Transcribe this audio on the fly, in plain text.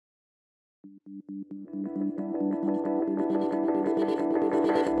Good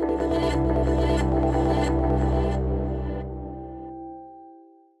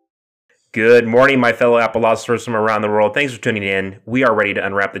morning, my fellow Appleologists from around the world. Thanks for tuning in. We are ready to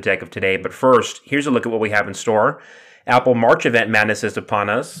unwrap the tech of today, but first, here's a look at what we have in store. Apple March event madness is upon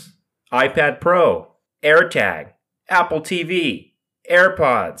us. iPad Pro, AirTag, Apple TV,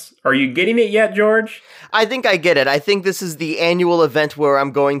 AirPods. Are you getting it yet, George? I think I get it. I think this is the annual event where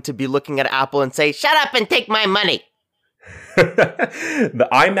I'm going to be looking at Apple and say, "Shut up and take my money." The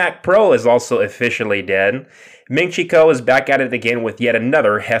iMac Pro is also officially dead. Ming-Chi Kuo is back at it again with yet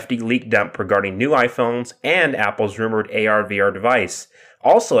another hefty leak dump regarding new iPhones and Apple's rumored AR/VR device.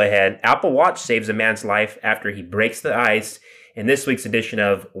 Also ahead, Apple Watch saves a man's life after he breaks the ice in this week's edition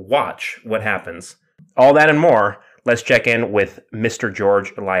of Watch What Happens. All that and more. Let's check in with Mr.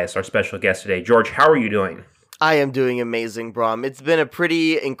 George Elias, our special guest today. George, how are you doing? I am doing amazing, Brom. It's been a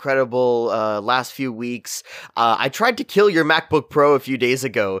pretty incredible last few weeks. I tried to kill your MacBook Pro a few days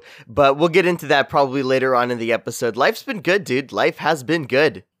ago, but we'll get into that probably later on in the episode. Life's been good, dude. Life has been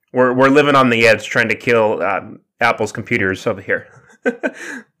good. We're living on the edge trying to kill Apple's computers over here.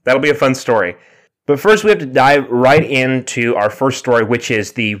 That'll be a fun story. But first, we have to dive right into our first story, which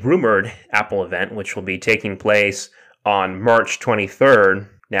is the rumored Apple event, which will be taking place on March 23rd.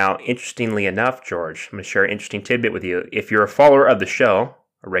 Now, interestingly enough, George, I'm going to share an interesting tidbit with you. If you're a follower of the show,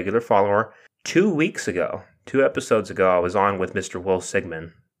 a regular follower, 2 episodes ago, I was on with Mr. Will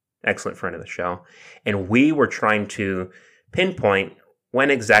Sigmund, excellent friend of the show, and we were trying to pinpoint when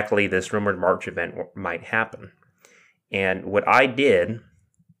exactly this rumored March event might happen. And what I did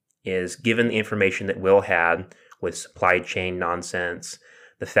is, given the information that Will had with supply chain nonsense,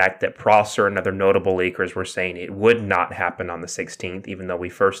 the fact that Prosser and other notable leakers were saying it would not happen on the 16th, even though we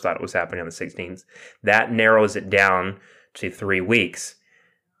first thought it was happening on the 16th, that narrows it down to 3 weeks.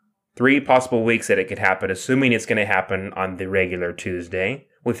 3 possible weeks that it could happen, assuming it's going to happen on the regular Tuesday.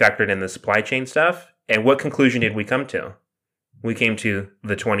 We factored in the supply chain stuff, and what conclusion did we come to? We came to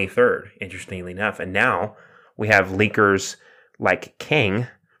the 23rd, interestingly enough, and now we have leakers like Kang,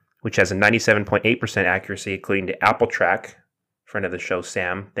 which has a 97.8% accuracy, according to Apple Track. Friend of the show,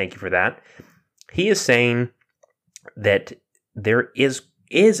 Sam, thank you for that. He is saying that there is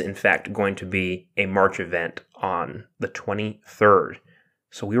in fact going to be a March event on the 23rd.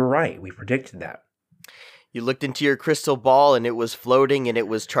 So we were right. We predicted that. You looked into your crystal ball and it was floating and it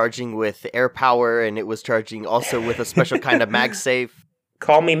was charging with air power and it was charging also with a special kind of MagSafe.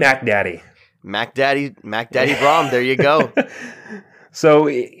 Call me Mac Daddy. Mac Daddy Brom, there you go. So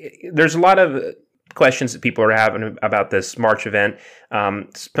there's a lot of questions that people are having about this March event.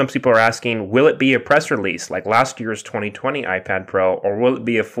 Some people are asking, will it be a press release like last year's 2020 iPad Pro, or will it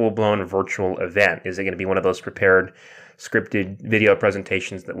be a full-blown virtual event? Is it going to be one of those prepared, scripted video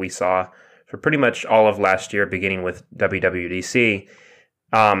presentations that we saw for pretty much all of last year, beginning with WWDC?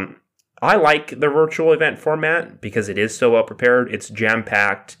 I like the virtual event format because it is so well prepared, it's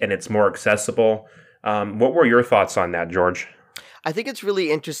jam-packed, and it's more accessible. What were your thoughts on that, George? I think it's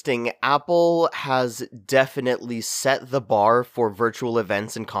really interesting. Apple has definitely set the bar for virtual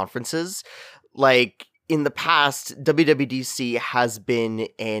events and conferences. Like, in the past, WWDC has been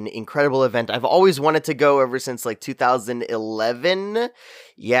an incredible event. I've always wanted to go ever since, 2011.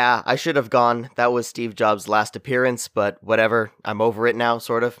 Yeah, I should have gone. That was Steve Jobs' last appearance, but whatever. I'm over it now,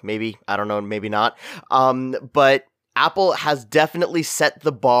 sort of. Maybe. I don't know, maybe not. But Apple has definitely set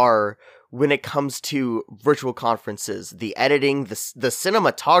the bar when it comes to virtual conferences. The editing, the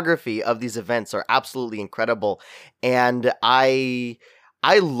cinematography of these events are absolutely incredible. And I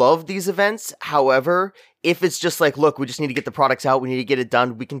love these events. However, if it's just like, look, we just need to get the products out, we need to get it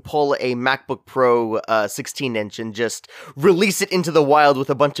done, we can pull a MacBook Pro 16-inch and just release it into the wild with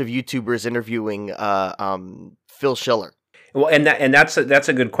a bunch of YouTubers interviewing Phil Schiller. Well, and that's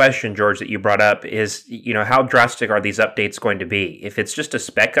a good question, George, that you brought up. Is, how drastic are these updates going to be? If it's just a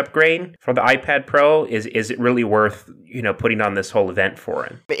spec upgrade for the iPad Pro, is it really worth putting on this whole event for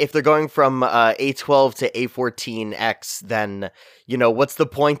it? If they're going from A12 to A14X, then what's the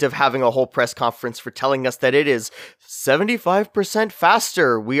point of having a whole press conference for telling us that it is 75%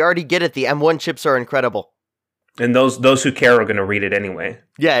 faster? We already get it. The M1 chips are incredible. And those who care are going to read it anyway.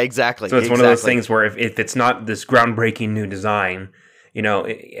 Yeah, exactly. So it's one of those things where if it's not this groundbreaking new design,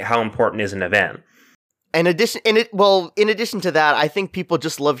 how important is an event? In addition to that, I think people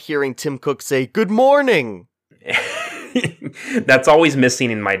just love hearing Tim Cook say, "Good morning." That's always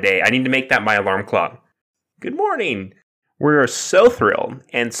missing in my day. I need to make that my alarm clock. Good morning. We're so thrilled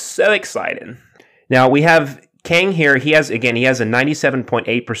and so excited. Now we have Kang here. He has a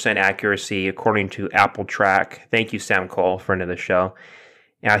 97.8% accuracy according to Apple Track. Thank you, Sam Cole, friend of the show.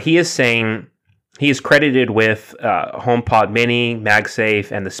 Now, he is saying he is credited with HomePod Mini,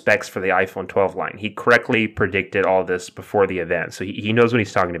 MagSafe, and the specs for the iPhone 12 line. He correctly predicted all this before the event, so he knows what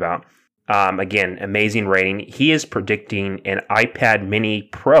he's talking about. Again, amazing rating. He is predicting an iPad Mini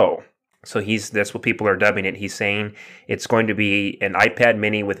Pro. So that's what people are dubbing it. He's saying it's going to be an iPad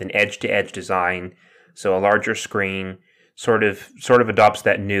Mini with an edge-to-edge design, so a larger screen, sort of adopts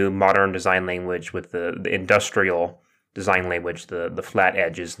that new modern design language with the industrial design language, the flat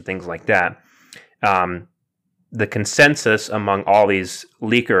edges and things like that. The consensus among all these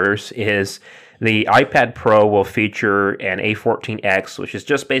leakers is the iPad Pro will feature an A14X, which is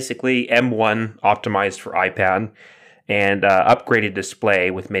just basically M1 optimized for iPad, and upgraded display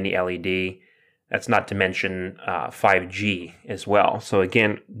with mini LED. That's not to mention 5G as well. So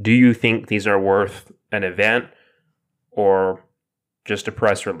again, do you think these are worth an event or just a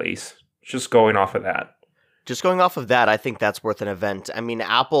press release? Just going off of that. Just going off of that, I think that's worth an event. I mean,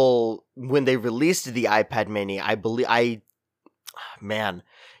 Apple, when they released the iPad Mini, man,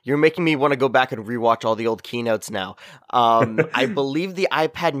 you're making me want to go back and rewatch all the old keynotes now. I believe the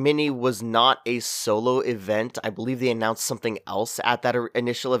iPad Mini was not a solo event. I believe they announced something else at that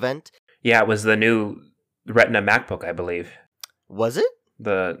initial event. Yeah, it was the new Retina MacBook, I believe. Was it?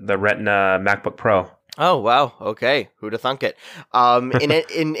 The Retina MacBook Pro. Oh, wow. Okay. Who'd have thunk it?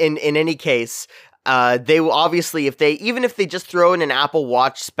 In any case, they will obviously, if they just throw in an Apple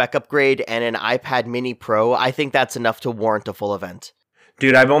Watch spec upgrade and an iPad Mini Pro, I think that's enough to warrant a full event.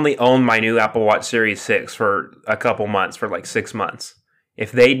 Dude, I've only owned my new Apple Watch Series 6 for a couple months, for like 6 months.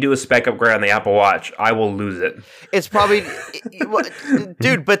 If they do a spec upgrade on the Apple Watch, I will lose it. It's probably,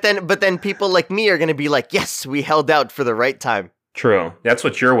 dude, but then people like me are going to be like, yes, we held out for the right time. True. That's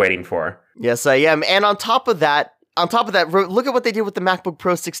what you're waiting for. Yes, I am. And on top of that, look at what they did with the MacBook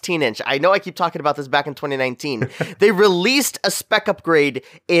Pro 16-inch. I know I keep talking about this back in 2019. They released a spec upgrade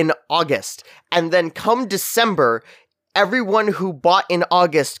in August. And then come December, everyone who bought in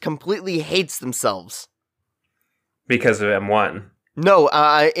August completely hates themselves. Because of M1. No,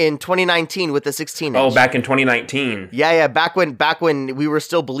 in 2019 with the 16-inch. Oh, back in 2019. Yeah, back when we were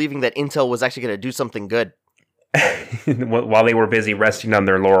still believing that Intel was actually going to do something good. While they were busy resting on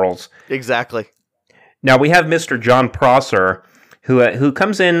their laurels. Exactly. Now we have Mr. John Prosser, who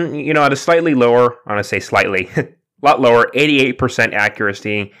comes in, at a slightly lower, I want to say slightly, a lot lower, 88%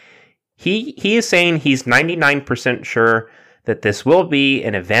 accuracy. He is saying he's 99% sure that this will be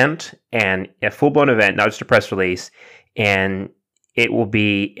an event, and a full-blown event, not just a press release, and it will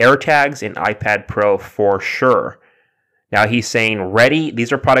be AirTags and iPad Pro for sure. Now he's saying ready.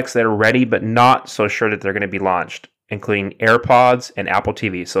 These are products that are ready, but not so sure that they're going to be launched, including AirPods and Apple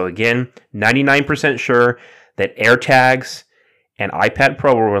TV. So again, 99% sure that AirTags and iPad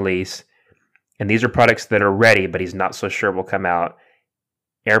Pro will release, and these are products that are ready, but he's not so sure will come out.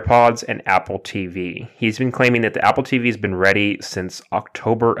 AirPods and Apple TV. He's been claiming that the Apple TV has been ready since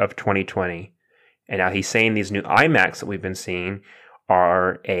October of 2020. And now he's saying these new iMacs that we've been seeing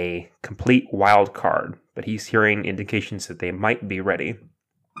are a complete wild card, but he's hearing indications that they might be ready.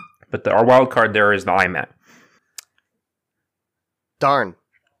 But our wild card there is the iMac. Darn.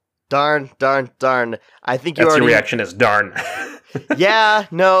 I think That's your reaction is darn. Yeah,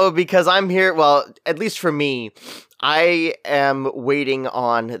 no, because I'm here, well, at least for me, I am waiting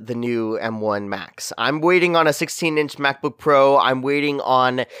on the new M1 Max. I'm waiting on a 16-inch MacBook Pro. I'm waiting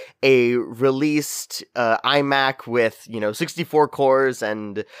on a released iMac with, 64 cores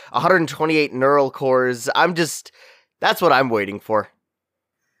and 128 neural cores. That's what I'm waiting for.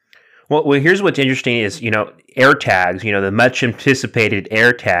 Well, here's what's interesting is, AirTags, the much anticipated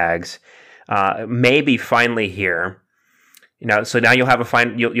AirTags may be finally here. So now you'll have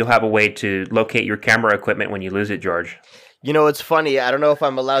a way to locate your camera equipment when you lose it, George. It's funny. I don't know if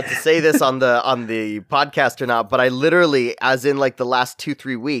I'm allowed to say this on the podcast or not, but I literally, as in like the last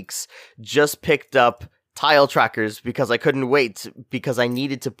 2-3 weeks, just picked up tile trackers because I couldn't wait, because I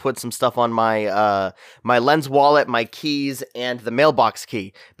needed to put some stuff on my my Lens wallet, my keys, and the mailbox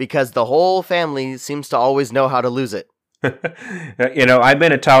key, because the whole family seems to always know how to lose it. I've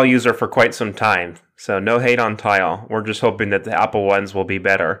been a Tile user for quite some time, so no hate on Tile. We're just hoping that the Apple ones will be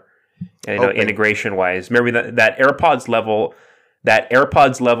better, integration wise. Remember that AirPods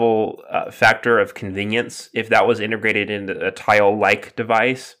level factor of convenience. If that was integrated into a Tile like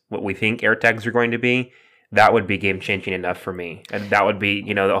device, what we think AirTags are going to be, that would be game changing enough for me, and that would be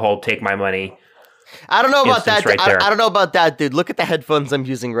the whole take my money. I don't know about that. Right I don't know about that, dude. Look at the headphones I'm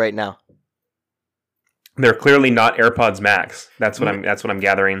using right now. They're clearly not AirPods Max. That's what I'm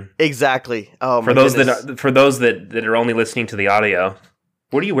gathering. Exactly. Oh, for those that are only listening to the audio,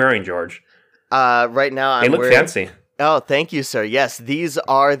 what are you wearing, George? Right now they look fancy. Oh, thank you, sir. Yes, these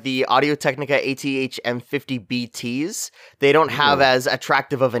are the Audio-Technica ATH-M50BTs. They don't have Ooh. as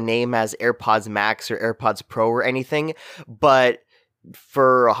attractive of a name as AirPods Max or AirPods Pro or anything, but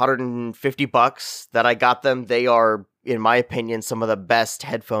for $150 that I got them, they are, in my opinion, some of the best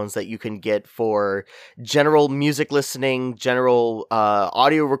headphones that you can get for general music listening, general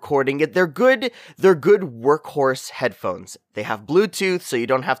audio recording. They're good workhorse headphones. They have Bluetooth, so you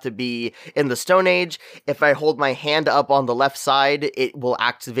don't have to be in the Stone Age. If I hold my hand up on the left side, it will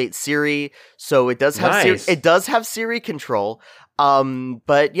activate Siri. So it does have Nice. it does have Siri control.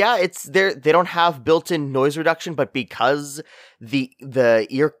 But yeah, they don't have built-in noise reduction, but because the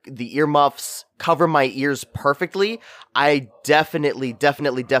earmuffs cover my ears perfectly, I definitely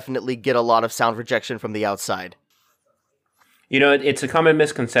get a lot of sound rejection from the outside. You know, it's a common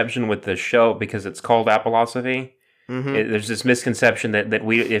misconception with the show because it's called Appleosophy. Mm-hmm. There's this misconception that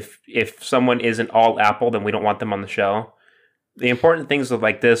we, if someone isn't all Apple, then we don't want them on the show. The important things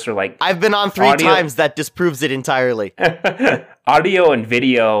like this are like I've been on 3 times that disproves it entirely. audio and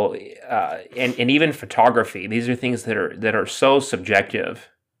video, and even photography. These are things that are so subjective,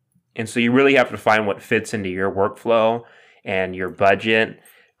 and so you really have to find what fits into your workflow and your budget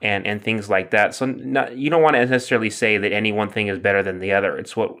and things like that. So you don't want to necessarily say that any one thing is better than the other.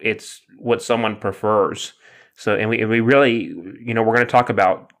 It's what someone prefers. So and we really, you know, we're going to talk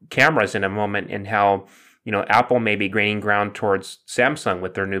about cameras in a moment and how, you know, Apple may be gaining ground towards Samsung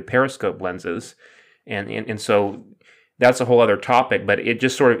with their new periscope lenses. And so that's a whole other topic, but it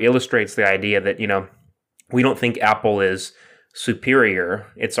just sort of illustrates the idea that, you know, we don't think Apple is superior.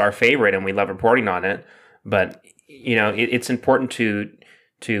 It's our favorite and we love reporting on it. But, you know, it's important to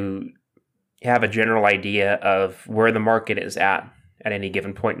have a general idea of where the market is at any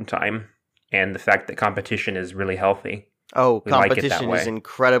given point in time and the fact that competition is really healthy. Oh, We like it that competition way. is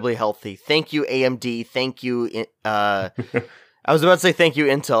incredibly healthy. Thank you, AMD. Thank you. I was about to say thank you,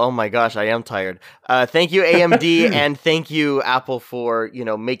 Intel. Oh my gosh, I am tired. Thank you, AMD, and thank you, Apple, for, you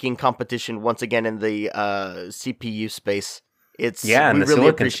know, making competition once again in the CPU space. In We the really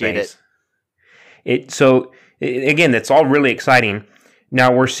silicon appreciate space. Again, that's all really exciting.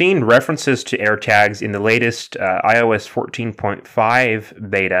 Now we're seeing references to AirTags in the latest iOS 14.5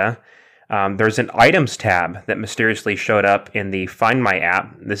 beta. There's an items tab that mysteriously showed up in the Find My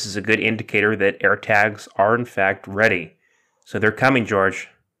app. This is a good indicator that AirTags are in fact ready. So they're coming, George.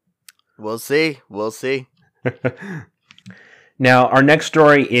 We'll see. We'll see. Now, our next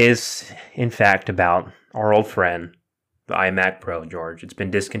story is, in fact, about our old friend, the iMac Pro, George. It's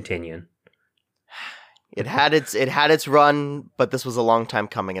been discontinued. It had its run, but this was a long time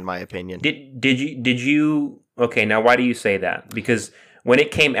coming, in my opinion. Did you? Okay, now why do you say that? Because when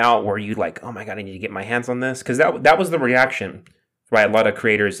it came out, were you like, oh my god, I need to get my hands on this? Because that was the reaction by a lot of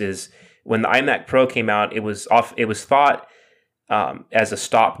creators. Is when the iMac Pro came out, it was thought as a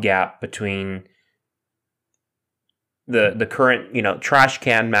stopgap between the current, you know, trash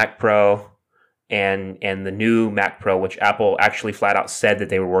can Mac Pro and the new Mac Pro, which Apple actually flat out said that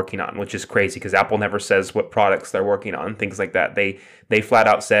they were working on, which is crazy because Apple never says what products they're working on, things like that. They flat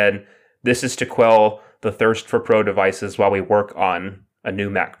out said this is to quell the thirst for Pro devices while we work on a new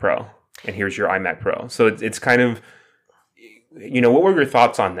Mac Pro, and here's your iMac Pro. So it's kind of, you know, what were your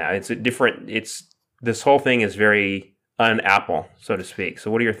thoughts on that? This whole thing is very un-Apple, so to speak.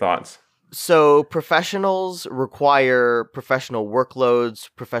 So what are your thoughts? So professionals require professional workloads,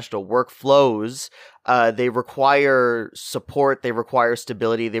 professional workflows. They require support. They require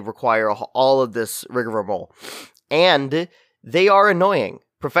stability. They require all of this rigmarole. And they are annoying.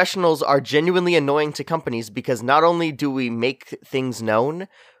 Professionals are genuinely annoying to companies because not only do we make things known,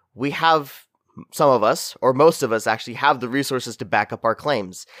 we have, some of us, or most of us actually have the resources to back up our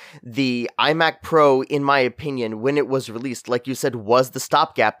claims. The iMac Pro, in my opinion, when it was released, like you said, was the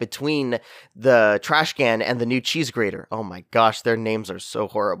stopgap between the trash can and the new cheese grater. Oh my gosh, their names are so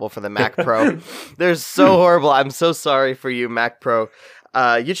horrible for the Mac Pro. They're so horrible. I'm so sorry for you, Mac Pro.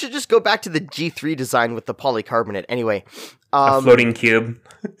 You should just go back to the G3 design with the polycarbonate. Anyway. A floating cube?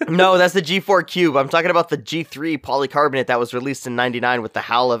 No, that's the G4 Cube. I'm talking about the G3 polycarbonate that was released in '99 with the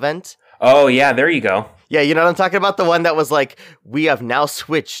HAL event. Oh, yeah, there you go. Yeah, you know what I'm talking about? The one that was like, we have now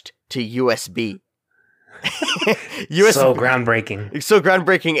switched to USB. So groundbreaking. So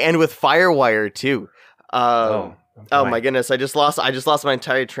groundbreaking, and with FireWire too. Oh my goodness! I just lost my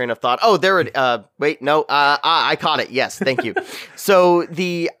entire train of thought. Oh, there it. Wait, no. I caught it. Yes, thank you. So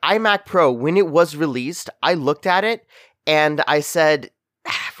the iMac Pro, when it was released, I looked at it and I said,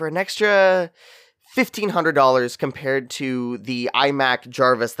 for an extra $1,500 compared to the iMac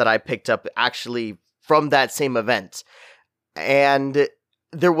Jarvis that I picked up actually from that same event, and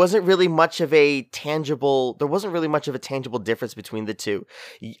there wasn't really much of a tangible difference between the two.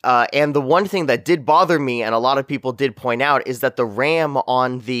 And the one thing that did bother me, and a lot of people did point out, is that the RAM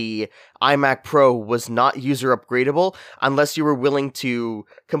on the iMac Pro was not user upgradable unless you were willing to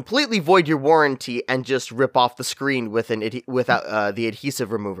completely void your warranty and just rip off the screen with the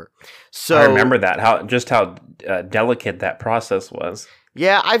adhesive remover. So I remember that, how delicate that process was.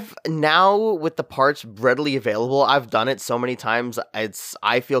 Yeah, I've now with the parts readily available, I've done it so many times.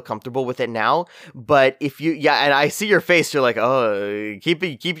 I feel comfortable with it now. But if you, and I see your face, you're like, oh, keep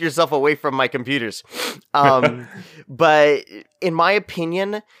yourself away from my computers. But in my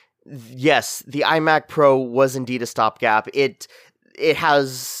opinion, yes, the iMac Pro was indeed a stopgap. It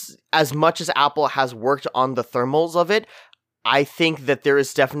has, as much as Apple has worked on the thermals of it, I think that there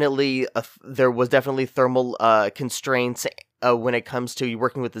was definitely thermal constraints when it comes to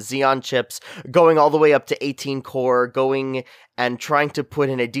working with the Xeon chips, going all the way up to 18 core, going and trying to put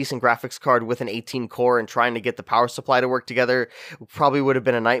in a decent graphics card with an 18 core and trying to get the power supply to work together probably would have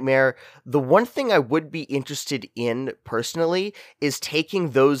been a nightmare. The one thing I would be interested in personally is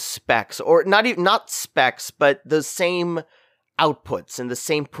taking those specs, or not specs, but the same outputs and the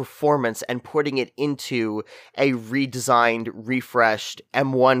same performance, and putting it into a redesigned, refreshed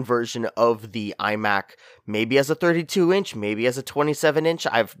M1 version of the iMac, maybe as a 32-inch, maybe as a 27-inch.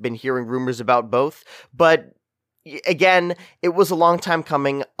 I've been hearing rumors about both, but again, it was a long time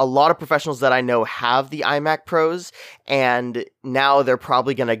coming. A lot of professionals that I know have the iMac Pros, and now they're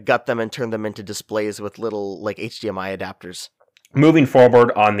probably going to gut them and turn them into displays with little like HDMI adapters. Moving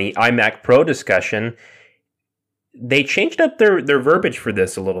forward on the iMac Pro discussion, they changed up their verbiage for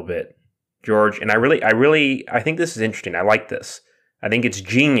this a little bit, George, and I think this is interesting. I like this. I think it's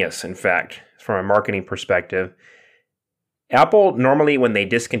genius, in fact, from a marketing perspective. Apple, normally when they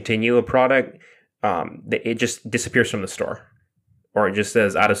discontinue a product, it just disappears from the store, or it just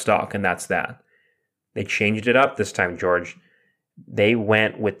says out of stock, and that's that. They changed it up this time, George. They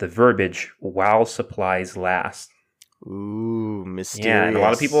went with the verbiage, while supplies last. Ooh, mysterious. Yeah, and a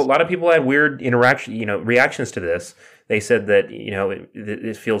lot of people had weird reactions to this. They said that,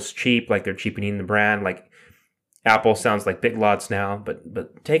 it feels cheap, like they're cheapening the brand, like Apple sounds like Big Lots now,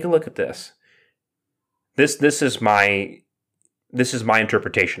 but take a look at this. This is my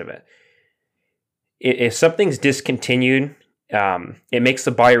interpretation of it. If something's discontinued, it makes the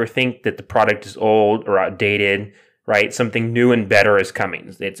buyer think that the product is old or outdated, right? Something new and better is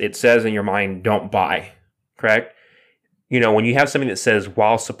coming. It says in your mind, don't buy, correct? When you have something that says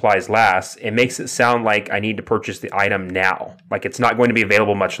while supplies last, it makes it sound like I need to purchase the item now, like it's not going to be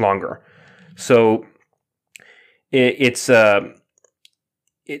available much longer. So it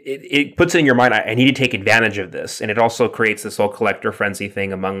puts it in your mind, I need to take advantage of this. And it also creates this whole collector frenzy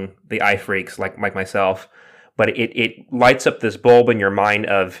thing among the iFreaks like myself. But it lights up this bulb in your mind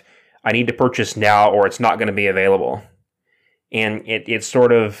of, I need to purchase now or it's not going to be available. And it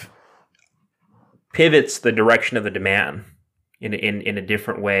sort of pivots the direction of the demand in a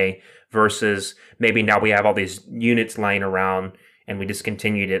different way, versus maybe now we have all these units lying around and we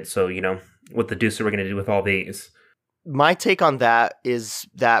discontinued it. So, what the deuce are we going to do with all these? My take on that is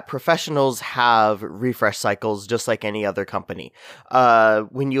that professionals have refresh cycles just like any other company.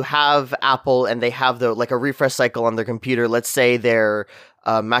 When you have Apple and they have a refresh cycle on their computer, let's say their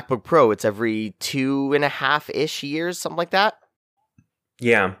MacBook Pro, it's every 2.5-ish years, something like that.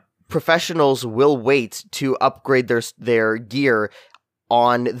 Yeah. Professionals will wait to upgrade their gear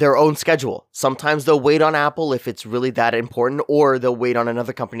on their own schedule. Sometimes they'll wait on Apple if it's really that important, or they'll wait on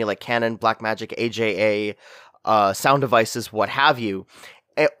another company like Canon, Blackmagic, AJA, Sound Devices, what have you.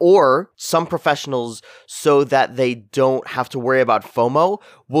 Or some professionals, so that they don't have to worry about FOMO,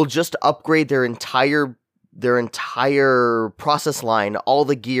 will just upgrade their entire process line, all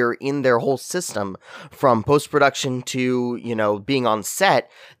the gear in their whole system, from post-production to, being on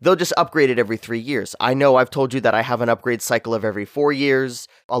set. They'll just upgrade it every 3 years. I know I've told you that I have an upgrade cycle of every 4 years.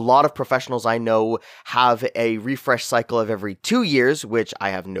 A lot of professionals I know have a refresh cycle of every 2 years, which I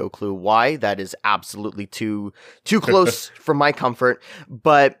have no clue why. That is absolutely too close for my comfort.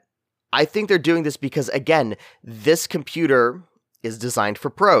 But I think they're doing this because, again, this computer is designed for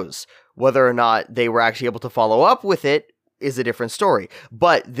pros. Whether or not they were actually able to follow up with it is a different story.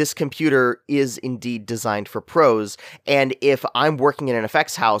 But this computer is indeed designed for pros. And if I'm working in an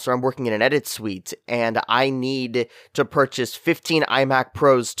effects house or I'm working in an edit suite and I need to purchase 15 iMac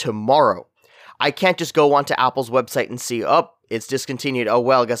Pros tomorrow, I can't just go onto Apple's website and see, it's discontinued. Oh,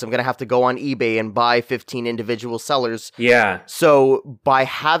 well, I guess I'm going to have to go on eBay and buy 15 individual sellers. Yeah. So by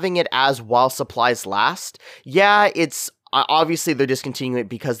having it as while supplies last, yeah, it's obviously they're discontinuing it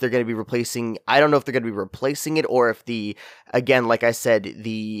because they're going to be replacing, I don't know if they're going to be replacing it or if again, like I said,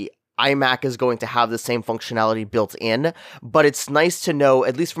 the iMac is going to have the same functionality built in, but it's nice to know,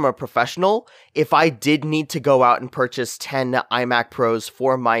 at least from a professional, if I did need to go out and purchase 10 iMac Pros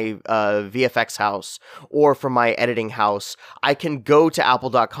for my VFX house or for my editing house, I can go to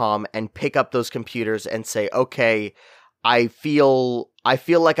apple.com and pick up those computers and say, okay, I feel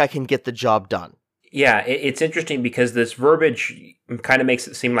like I can get the job done. Yeah, it's interesting because this verbiage kind of makes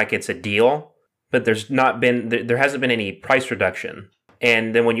it seem like it's a deal, but there hasn't been any price reduction.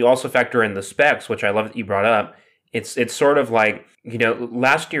 And then when you also factor in the specs, which I love that you brought up, it's sort of like,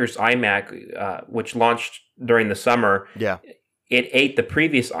 last year's iMac, which launched during the summer, it ate the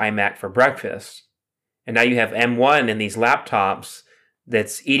previous iMac for breakfast. And now you have M1 in these laptops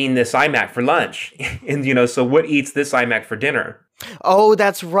that's eating this iMac for lunch. And, so what eats this iMac for dinner? Oh,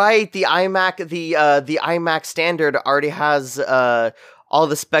 that's right. The iMac, the iMac standard already has all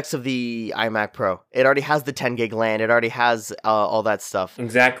the specs of the iMac Pro. It already has the 10 gig LAN. It already has all that stuff.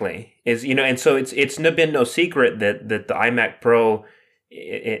 Exactly. And so it's been no secret that the iMac Pro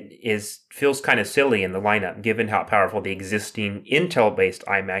feels kind of silly in the lineup, given how powerful the existing Intel-based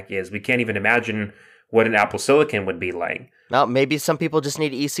iMac is. We can't even imagine what an Apple Silicon would be like. Now, maybe some people just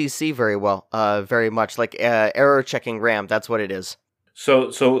need ECC very much, like error checking RAM. That's what it is.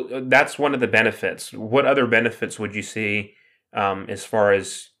 So that's one of the benefits. What other benefits would you see as far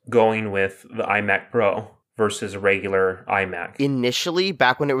as going with the iMac Pro versus a regular iMac? Initially,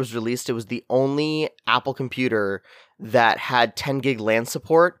 back when it was released, it was the only Apple computer that had 10 gig LAN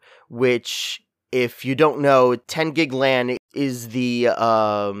support, which, if you don't know, 10 gig LAN is the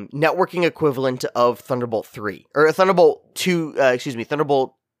networking equivalent of Thunderbolt 3, or Thunderbolt 2,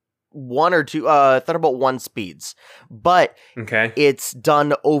 Thunderbolt 1 or 2, Thunderbolt 1 speeds, but it's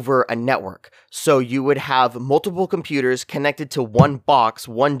done over a network. So you would have multiple computers connected to one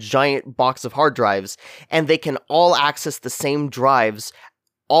giant box of hard drives, and they can all access the same drives,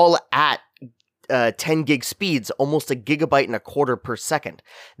 all at 10 gig speeds, almost 1.25 gigabytes per second.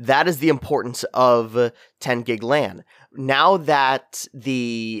 That is the importance of 10 gig LAN. Now that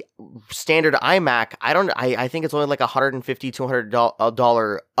the standard iMac, I think it's only like $150,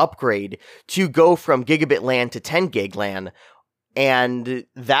 $200 upgrade to go from gigabit LAN to 10 gig LAN. And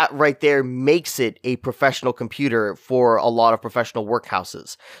that right there makes it a professional computer for a lot of professional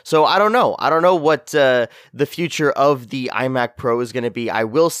workhouses. So I don't know. I don't know what the future of the iMac Pro is going to be. I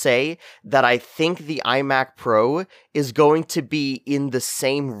will say that I think the iMac Pro is going to be in the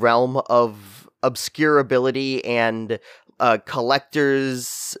same realm of obscurability, and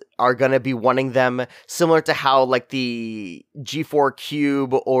collectors are going to be wanting them, similar to how like the G4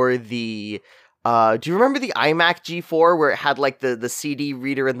 Cube or the do you remember the iMac G4 where it had like the CD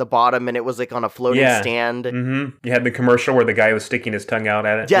reader in the bottom and it was like on a floating stand? Mm-hmm. You had the commercial where the guy was sticking his tongue out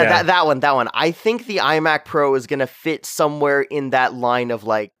at it. Yeah. That one. I think the iMac Pro is going to fit somewhere in that line of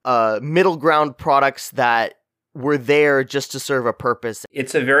like middle ground products that were there just to serve a purpose.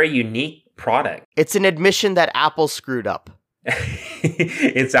 It's a very unique product. It's an admission that Apple screwed up.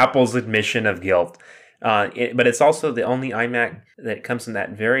 It's Apple's admission of guilt. But it's also the only iMac that comes in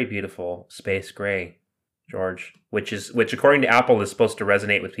that very beautiful space gray, George, which according to Apple is supposed to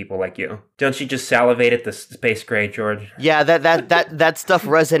resonate with people like you. Don't you just salivate at the space gray, George? Yeah, that stuff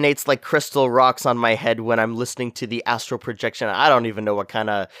resonates like crystal rocks on my head when I'm listening to the astral projection. I don't even know what kind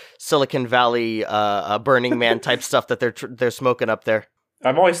of Silicon Valley Burning Man type stuff that they're smoking up there.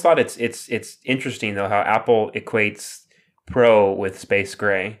 I've always thought it's interesting though how Apple equates Pro with space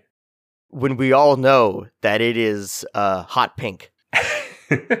gray, when we all know that it is hot pink.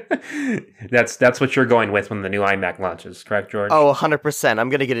 That's what you're going with when the new iMac launches, correct, George? Oh, 100%. I'm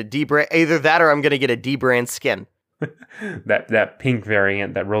going to get a D-brand, either that or I'm going to get a D-brand skin. that pink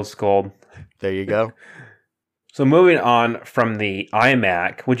variant, that rose gold. There you go. So moving on from the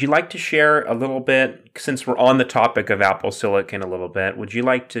iMac, would you like to share a little bit, since we're on the topic of Apple Silicon a little bit, would you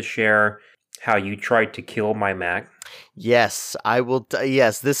like to share how you tried to kill my Mac? Yes, I will.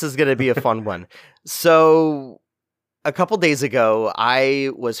 Yes, this is going to be a fun one. So a couple days ago, I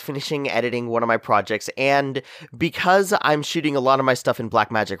was finishing editing one of my projects, and because I'm shooting a lot of my stuff in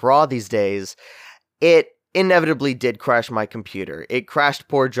Blackmagic Raw these days, it inevitably did crash my computer. It crashed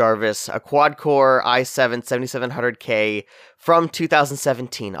poor Jarvis, a quad-core i7 7700K from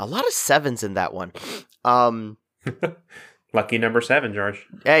 2017. A lot of sevens in that one. Lucky number 7, George.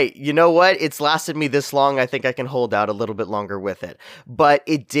 Hey, you know what? It's lasted me this long. I think I can hold out a little bit longer with it. But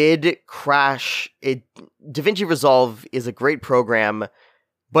it did crash. DaVinci Resolve is a great program,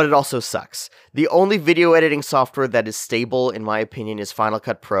 but it also sucks. The only video editing software that is stable, in my opinion, is Final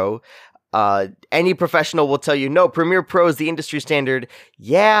Cut Pro. Any professional will tell you, no, Premiere Pro is the industry standard.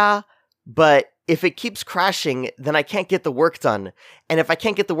 Yeah, but if it keeps crashing, then I can't get the work done. And if I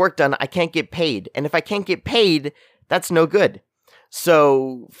can't get the work done, I can't get paid. And if I can't get paid, that's no good.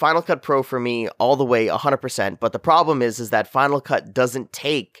 So Final Cut Pro for me, all the way, 100%. But the problem is that Final Cut doesn't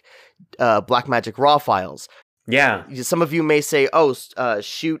take Blackmagic RAW files. Yeah. Some of you may say,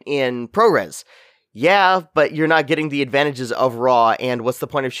 shoot in ProRes. Yeah, but you're not getting the advantages of RAW, and what's the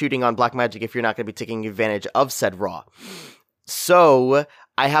point of shooting on Blackmagic if you're not going to be taking advantage of said RAW? So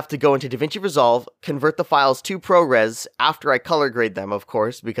I have to go into DaVinci Resolve, convert the files to ProRes after I color grade them, of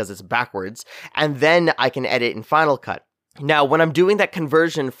course, because it's backwards, and then I can edit in Final Cut. Now, when I'm doing that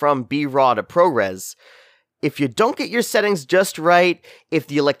conversion from BRAW to ProRes, if you don't get your settings just right, if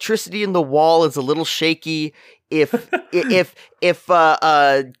the electricity in the wall is a little shaky, if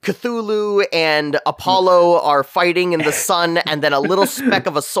Cthulhu and Apollo are fighting in the sun and then a little speck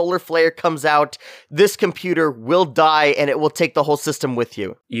of a solar flare comes out, this computer will die and it will take the whole system with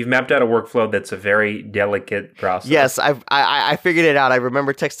you. You've mapped out a workflow that's a very delicate process. Yes, I figured it out. I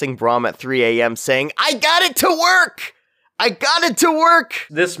remember texting Brom at 3 a.m. saying, I got it to work! I got it to work!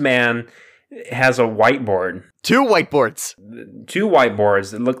 This man has a whiteboard. 2 whiteboards. 2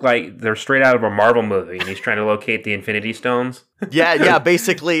 whiteboards that look like they're straight out of a Marvel movie, and he's trying to locate the Infinity Stones. Yeah.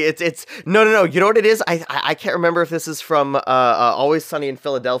 Basically, it's no. You know what it is? I can't remember if this is from Always Sunny in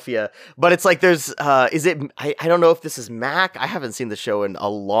Philadelphia, but it's like there's is it? I don't know if this is Mac. I haven't seen the show in a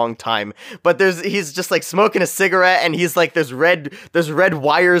long time, but he's just like smoking a cigarette, and he's like there's red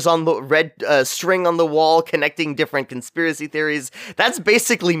wires on the red string on the wall connecting different conspiracy theories. That's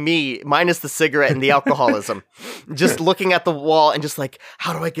basically me minus the cigarette and the alcoholism. Just looking at the wall and just like,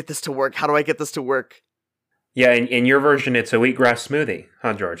 how do I get this to work? How do I get this to work? Yeah, in your version, it's a wheatgrass smoothie,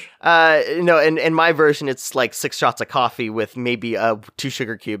 huh, George? No, in my version, it's like 6 shots of coffee with maybe 2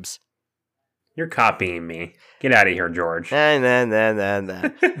 sugar cubes. You're copying me. Get out of here, George. Nah.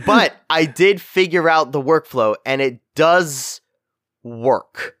 But I did figure out the workflow, and it does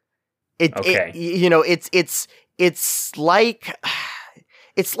work. Okay.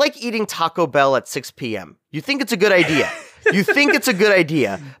 It's like eating Taco Bell at 6 p.m. You think it's a good idea.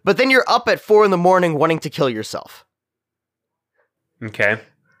 But then you're up at 4 a.m. wanting to kill yourself. Okay.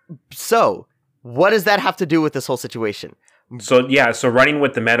 So, what does that have to do with this whole situation? So running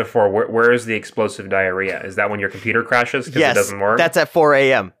with the metaphor, where is the explosive diarrhea? Is that when your computer crashes because it doesn't work? That's at 4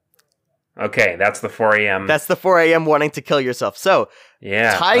 a.m. Okay, that's the 4 a.m. That's the 4 a.m. wanting to kill yourself. So,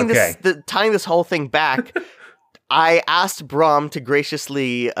 yeah, tying this whole thing back, I asked Brom to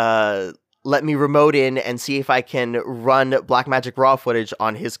graciously let me remote in and see if I can run Blackmagic RAW footage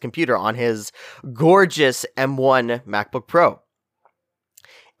on his computer, on his gorgeous M1 MacBook Pro.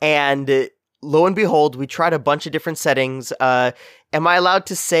 And lo and behold, we tried a bunch of different settings. Am I allowed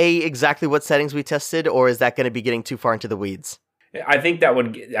to say exactly what settings we tested, or is that going to be getting too far into the weeds? I think that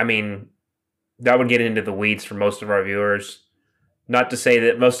would get into the weeds for most of our viewers. Not to say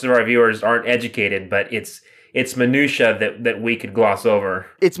that most of our viewers aren't educated, but it's minutia that we could gloss over.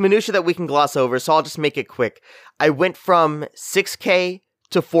 It's minutia that we can gloss over, so I'll just make it quick. I went from 6K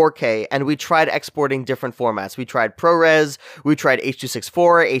to 4K, and we tried exporting different formats. We tried ProRes, we tried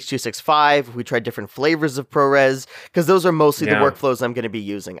H.264, H.265, we tried different flavors of ProRes, because those are mostly the workflows I'm going to be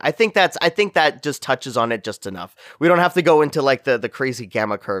using. I think that just touches on it just enough. We don't have to go into like the crazy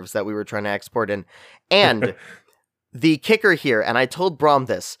gamma curves that we were trying to export in. And the kicker here, and I told Brom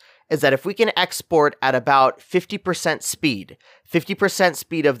this, is that if we can export at about 50% speed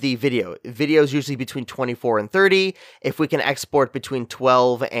of the video is usually between 24 and 30. If we can export between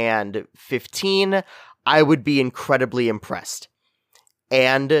 12 and 15, I would be incredibly impressed.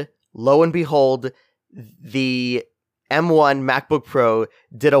 And lo and behold, the M1 MacBook Pro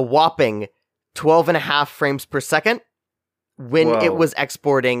did a whopping 12.5 frames per second when it was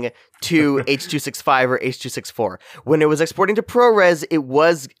exporting to H.265 or H.264. When it was exporting to ProRes, it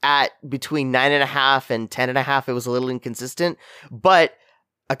was at between 9.5 and 10.5. It was a little inconsistent, but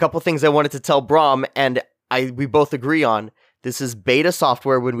a couple things I wanted to tell Brom, and we both agree on, this is beta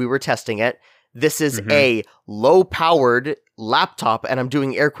software when we were testing it. This is a low-powered laptop, and I'm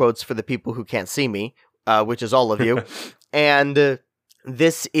doing air quotes for the people who can't see me, which is all of you, and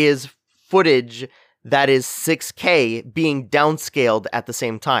this is footage that is 6K being downscaled at the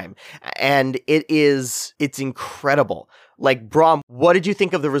same time. And it's incredible. Like, Brom, what did you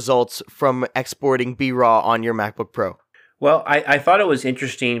think of the results from exporting BRAW on your MacBook Pro? Well, I thought it was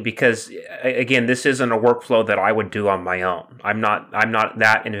interesting because, again, this isn't a workflow that I would do on my own. I'm not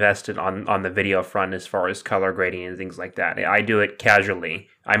that invested on the video front as far as color grading and things like that. I do it casually.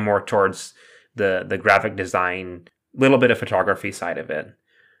 I'm more towards the graphic design, little bit of photography side of it.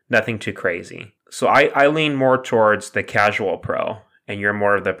 Nothing too crazy. So I lean more towards the casual pro, and you're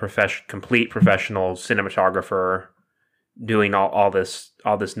more of the complete professional cinematographer doing all this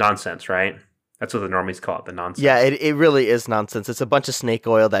nonsense, right? That's what the normies call it, the nonsense. Yeah, it really is nonsense. It's a bunch of snake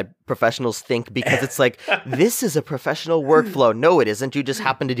oil that professionals think because it's like, this is a professional workflow. No, it isn't. You just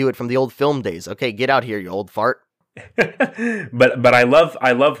happen to do it from the old film days. Okay, get out here, you old fart. but I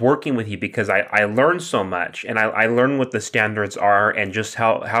love working with you because I learn so much, and I learn what the standards are and just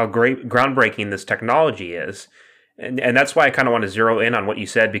how great groundbreaking this technology is. And that's why I kind of want to zero in on what you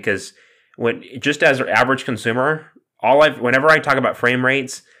said, because just as an average consumer, whenever I talk about frame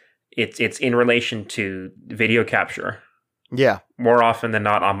rates, it's in relation to video capture. Yeah. More often than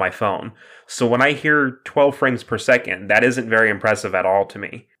not on my phone. So when I hear 12 frames per second, that isn't very impressive at all to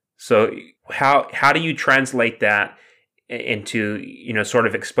me. So how do you translate that into, sort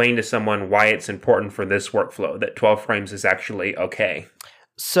of explain to someone why it's important for this workflow that 12 frames is actually okay?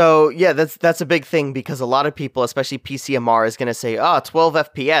 So yeah, that's a big thing, because a lot of people, especially PCMR, is going to say, 12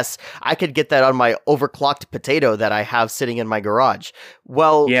 FPS, I could get that on my overclocked potato that I have sitting in my garage.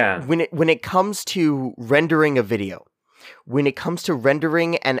 Well, yeah. when it comes to rendering a video, when it comes to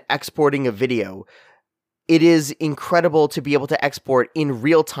rendering and exporting a video, it is incredible to be able to export in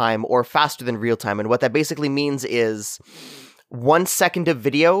real time or faster than real time. And what that basically means is 1 second of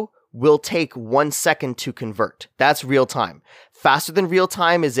video will take 1 second to convert. That's real time. Faster than real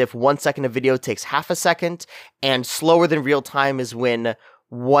time is if 1 second of video takes half a second, and slower than real time is when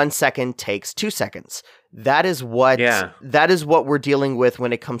 1 second takes 2 seconds. That is what we're dealing with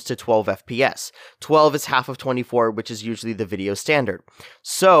when it comes to 12 FPS. 12 is half of 24, which is usually the video standard.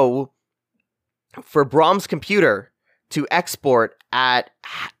 So for Brahm's computer to export at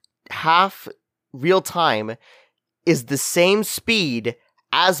half real time is the same speed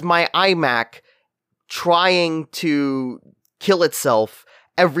as my iMac trying to kill itself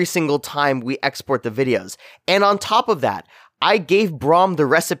every single time we export the videos. And on top of that, I gave Brahm the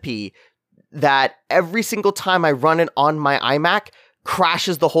recipe that every single time I run it on my iMac,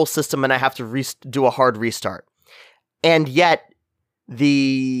 crashes the whole system and I have to do a hard restart. And yet,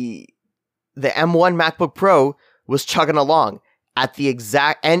 the M1 MacBook Pro was chugging along at the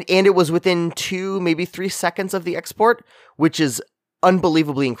exact... And it was within 2, maybe 3 seconds of the export, which is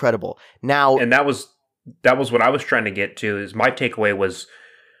unbelievably incredible. Now... And that was what I was trying to get to, is my takeaway was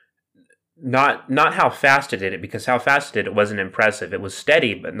not how fast it did it, because how fast it did it wasn't impressive. It was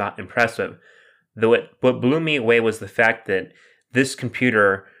steady, but not impressive. What blew me away was the fact that this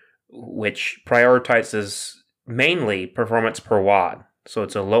computer, which prioritizes mainly performance per watt, so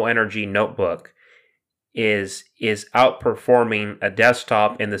it's a low energy notebook, is outperforming a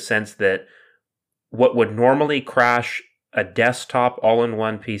desktop in the sense that what would normally crash a desktop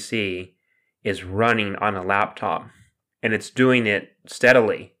all-in-one PC is running on a laptop, and it's doing it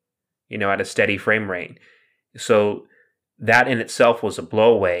steadily, at a steady frame rate. So that in itself was a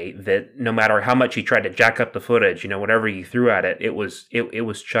blowaway, that no matter how much you tried to jack up the footage, whatever you threw at it, it was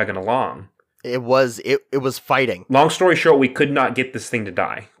chugging along. It was fighting. Long story short, we could not get this thing to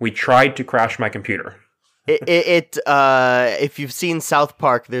die. We tried to crash my computer. If you've seen South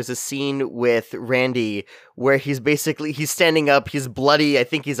Park, there's a scene with Randy where he's standing up, he's bloody, I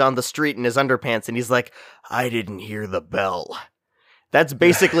think he's on the street in his underpants, and he's like, I didn't hear the bell. That's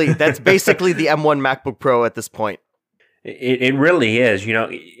basically the M1 MacBook Pro at this point. It really is.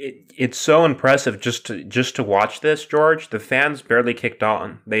 It's so impressive just to watch this, George. The fans barely kicked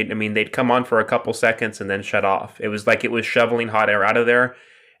on. They'd come on for a couple seconds and then shut off. It was like it was shoveling hot air out of there,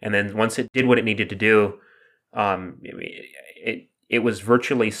 and then once it did what it needed to do, it was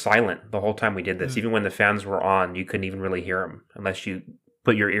virtually silent the whole time we did this. Even when the fans were on, you couldn't even really hear them unless you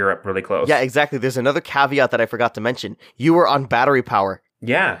put your ear up really close. Yeah, exactly. There's another caveat that I forgot to mention. You were on battery power.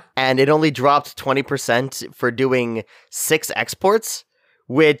 Yeah. And it only dropped 20% for doing 6 exports,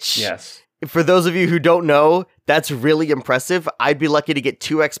 which, yes, for those of you who don't know, that's really impressive. I'd be lucky to get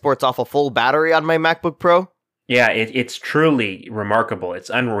 2 exports off a full battery on my MacBook Pro. Yeah, it's truly remarkable. It's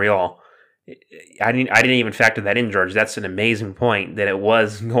unreal. I didn't even factor that in, George. That's an amazing point, that it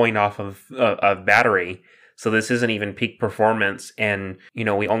was going off of battery. So this isn't even peak performance, and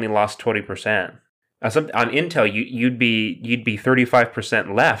we only lost 20%. On Intel, you'd be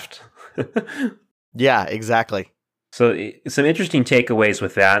 35% left. Yeah, exactly. So some interesting takeaways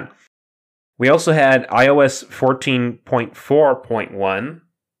with that. We also had iOS 14.4.1.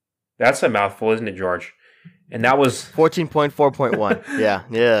 That's a mouthful, isn't it, George? And that was 14.4.1. Yeah.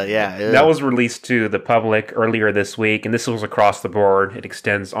 That was released to the public earlier this week, and this was across the board. It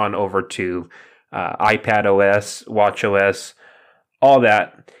extends on over to iPad OS, Watch OS, all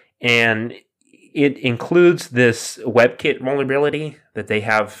that. And it includes this WebKit vulnerability that they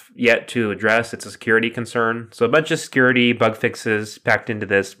have yet to address. It's a security concern. So a bunch of security bug fixes packed into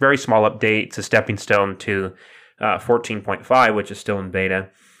this very small update. It's a stepping stone to 14.5, which is still in beta.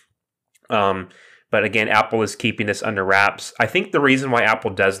 But again, Apple is keeping this under wraps. I think the reason why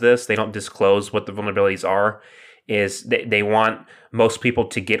Apple does this, they don't disclose what the vulnerabilities are, is they want most people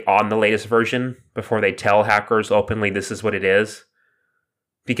to get on the latest version before they tell hackers openly this is what it is.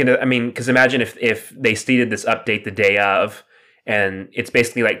 Because imagine if they stated this update the day of, and it's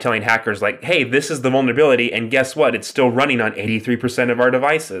basically like telling hackers like, hey, this is the vulnerability, and guess what? It's still running on 83% of our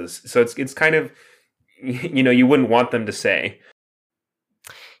devices. So it's kind of, you wouldn't want them to say.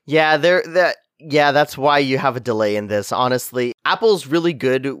 Yeah, that's why you have a delay in this. Honestly, Apple's really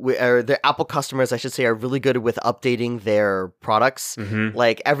good, or the Apple customers, I should say, are really good with updating their products. Mm-hmm.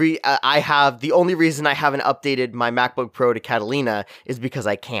 Like the only reason I haven't updated my MacBook Pro to Catalina is because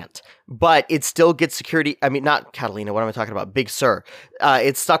I can't. But it still gets security. I mean, not Catalina. What am I talking about? Big Sur.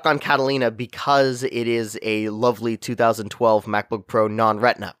 It's stuck on Catalina because it is a lovely 2012 MacBook Pro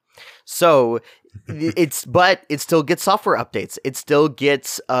non-Retina. So but it still gets software updates. It still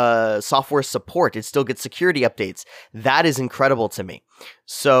gets software support. It still gets security updates. That is incredible to me.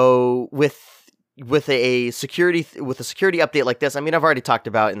 So with a security update like this, I mean, I've already talked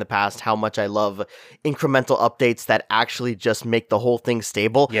about in the past how much I love incremental updates that actually just make the whole thing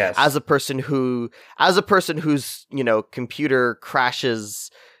stable. Yes. As a person whose computer crashes,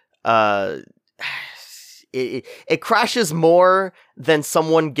 it crashes more than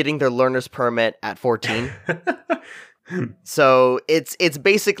someone getting their learner's permit at 14. So it's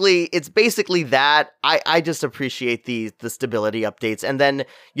basically that. I just appreciate the stability updates, and then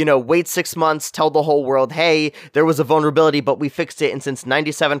wait 6 months, tell the whole world, hey, there was a vulnerability, but we fixed it, and since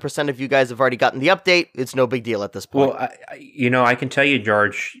 97% of you guys have already gotten the update, it's no big deal at this point. Well, I can tell you,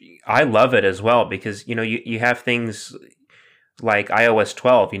 George, I love it as well because you have things like iOS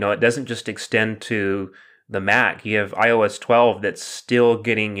 12. It doesn't just extend to the Mac. You have iOS 12 that's still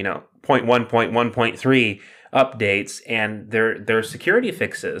getting, 0.1.1.3 updates, and there are security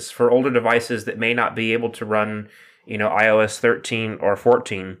fixes for older devices that may not be able to run, iOS 13 or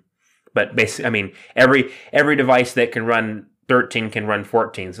 14. But basically, every device that can run 13 can run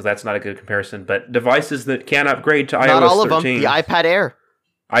 14, so that's not a good comparison. But devices that can upgrade to iOS 13. Not all of them. The iPad Air.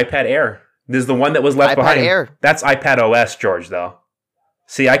 iPad Air. This is the one that was left behind. Air. That's iPad OS, George, though.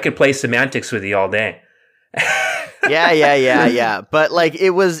 See, I could play semantics with you all day. Yeah. But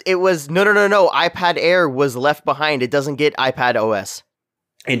it was no. iPad Air was left behind. It doesn't get iPad OS.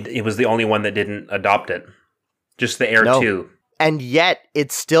 And it was the only one that didn't adopt it. Just the Air 2. And yet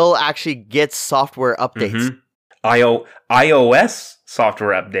it still actually gets software updates. Mm-hmm. iOS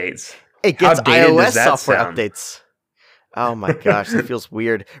software updates. It gets iOS software updates. Oh my gosh, that feels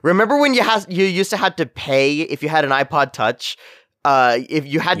weird. Remember when you used to have to pay if you had an iPod Touch? If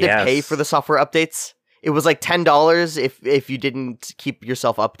you had to pay for the software updates? It was like $10 if you didn't keep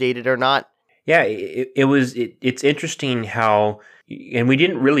yourself updated or not. Yeah, it's interesting how, and we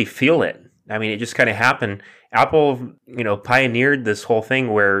didn't really feel it. I mean, it just kind of happened. Apple, pioneered this whole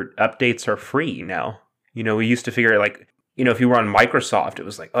thing where updates are free now. We used to figure like, if you were on Microsoft, it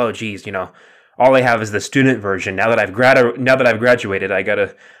was like, oh, geez, all I have is the student version. Now that I've graduated, I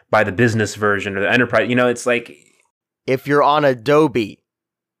gotta buy the business version or the enterprise. It's like, if you're on Adobe.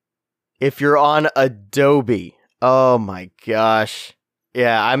 Oh my gosh.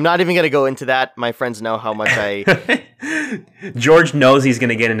 Yeah, I'm not even going to go into that. My friends know how much I... George knows he's going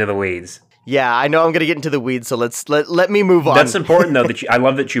to get into the weeds. Yeah, I know I'm going to get into the weeds, so let me move on. That's important, though. I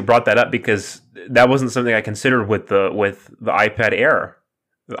love that you brought that up because that wasn't something I considered with the iPad Air.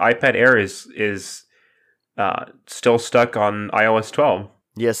 The iPad Air is still stuck on iOS 12.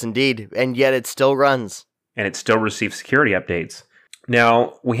 Yes, indeed. And yet it still runs. And it still receives security updates.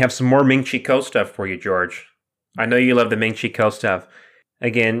 Now, we have some more Ming Chi Kuo stuff for you, George. I know you love the Ming Chi Kuo stuff.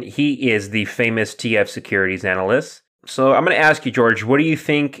 Again, he is the famous TF Securities analyst. So I'm going to ask you, George, what do you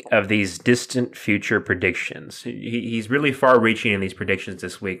think of these distant future predictions? He's really far-reaching in these predictions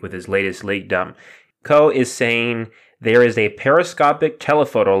this week with his latest leak dump. Kuo is saying there is a periscopic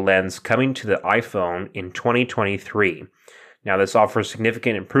telephoto lens coming to the iPhone in 2023. Now, this offers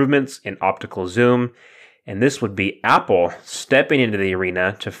significant improvements in optical zoom, and this would be Apple stepping into the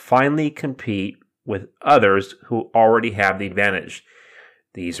arena to finally compete with others who already have the advantage.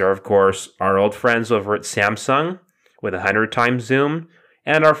 These are, of course, our old friends over at Samsung with 100 times zoom,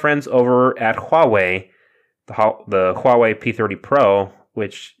 and our friends over at Huawei, the Huawei P30 Pro,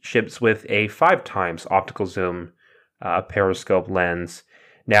 which ships with a 5 times optical zoom periscope lens.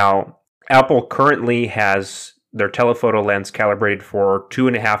 Now, Apple currently has their telephoto lens calibrated for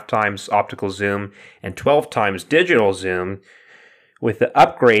 2.5 times optical zoom and 12 times digital zoom. With the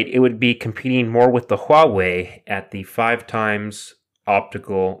upgrade, it would be competing more with the Huawei at the 5 times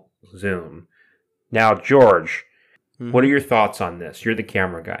optical zoom. Now, George, what are your thoughts on this? You're the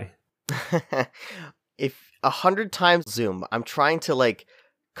camera guy. If 100 times zoom, I'm trying to like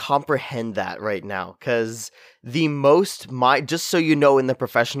comprehend that right now, because just so you know, in the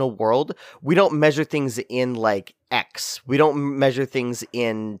professional world, we don't measure things in like X. We don't measure things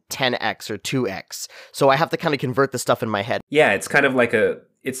in 10X or 2X. So I have to kind of convert the stuff in my head. Yeah, it's kind of like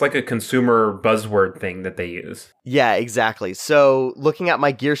it's like a consumer buzzword thing that they use. Yeah, exactly. So looking at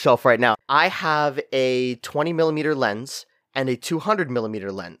my gear shelf right now, I have a 20 millimeter lens and a 200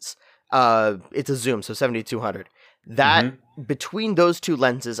 millimeter lens. It's a zoom, so 70-200. That between those two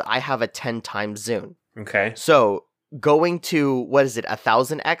lenses, I have a 10 times zoom. Okay. So going to, what is it,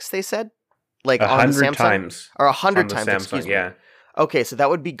 1000x? They said, like 100 times, or 100 on times. the Samsung, excuse me. yeah. Okay, so that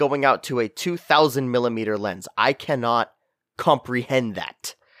would be going out to a 2000 millimeter lens. I cannot comprehend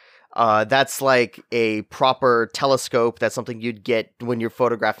that. That's like a proper telescope. That's something you'd get when you're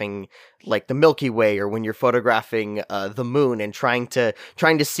photographing like the Milky Way, or when you're photographing the moon and trying to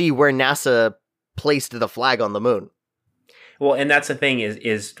see where NASA placed the flag on the moon. Well, and that's the thing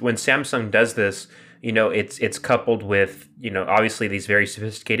is when Samsung does this, it's coupled with, obviously these very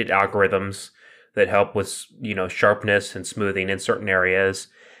sophisticated algorithms that help with, sharpness and smoothing in certain areas,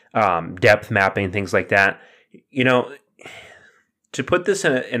 depth mapping, things like that. To put this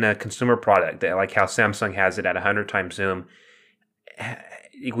in a consumer product, like how Samsung has it at 100 times zoom,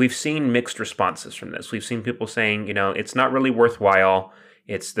 we've seen mixed responses from this. We've seen people saying, it's not really worthwhile.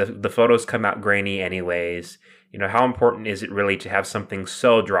 It's the photos come out grainy anyways. How important is it really to have something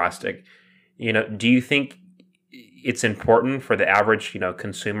so drastic? Do you think it's important for the average,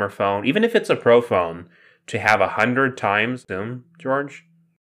 consumer phone, even if it's a pro phone, to have 100 times zoom, George?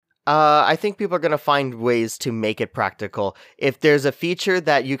 I think people are going to find ways to make it practical. If there's a feature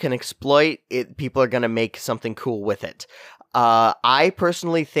that you can exploit, people are going to make something cool with it. I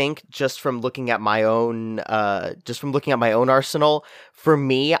personally think, just from looking at my own arsenal, for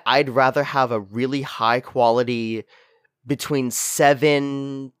me, I'd rather have a really high quality between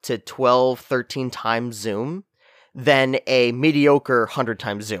 7 to 12, 13 times zoom than a mediocre 100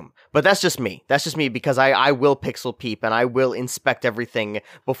 times zoom. But that's just me. That's just me, because I will pixel peep and I will inspect everything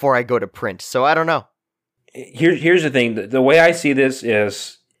before I go to print. So I don't know. Here's the thing. The way I see this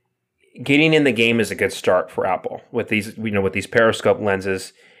is getting in the game is a good start for Apple with these, with these periscope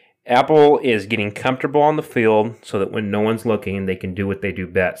lenses. Apple is getting comfortable on the field so that when no one's looking, they can do what they do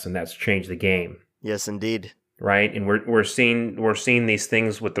best, and that's change the game. Yes, indeed. Right, and we're seeing these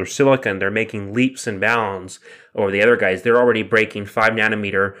things with their silicon. They're making leaps and bounds over the other guys. They're already breaking 5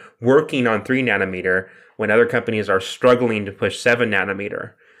 nanometer, working on 3 nanometer, when other companies are struggling to push 7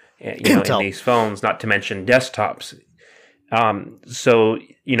 nanometer. In these phones, not to mention desktops. So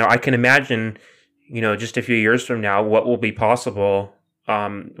I can imagine, just a few years from now, what will be possible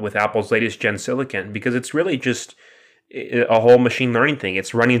with Apple's latest gen silicon, because it's really just a whole machine learning thing.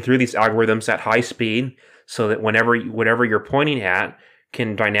 It's running through these algorithms at high speed, so that whatever you're pointing at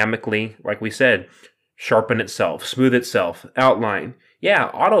can dynamically, like we said, sharpen itself, smooth itself, outline.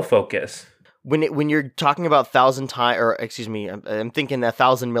 Yeah, autofocus. When you're talking about 1,000 times, or excuse me, I'm thinking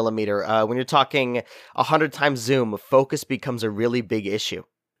 1,000 millimeter. When you're talking 100 times zoom, focus becomes a really big issue.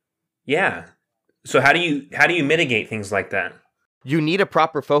 Yeah. So how do you mitigate things like that? You need a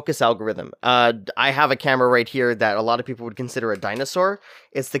proper focus algorithm. I have a camera right here that a lot of people would consider a dinosaur.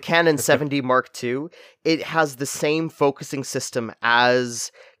 It's the Canon 7D Mark II. It has the same focusing system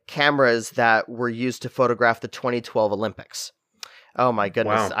as cameras that were used to photograph the 2012 Olympics. Oh my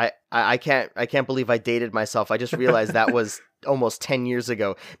goodness. Wow. I can't believe I dated myself. I just realized that was almost 10 years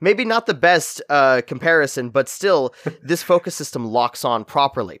ago. Maybe not the best comparison, but still, this focus system locks on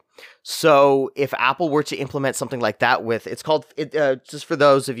properly. So if Apple were to implement something like that it's called, just for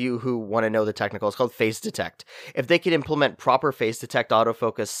those of you who want to know the technical, it's called Phase Detect. If they could implement proper Phase Detect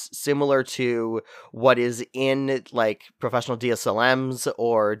autofocus similar to what is in like professional DSLMs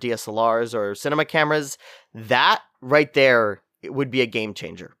or DSLRs or cinema cameras, that right there, it would be a game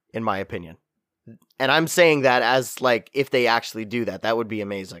changer, in my opinion. And I'm saying that as like, if they actually do that, that would be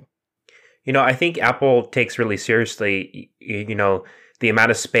amazing. I think Apple takes really seriously, the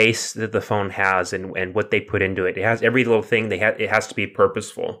amount of space that the phone has and what they put into it. It has every little thing it has to be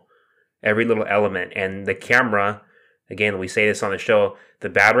purposeful, every little element. And the camera, again, we say this on the show, the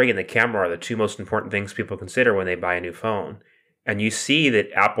battery and the camera are the two most important things people consider when they buy a new phone. And you see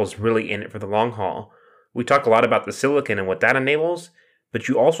that Apple's really in it for the long haul. We talk a lot about the silicon and what that enables, But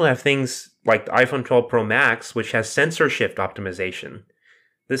you also have things like the iPhone 12 Pro Max, which has sensor shift optimization.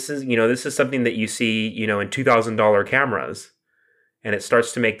 This is something that you see, in $2,000 cameras, and it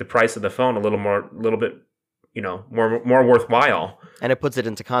starts to make the price of the phone a little bit, more worthwhile. And it puts it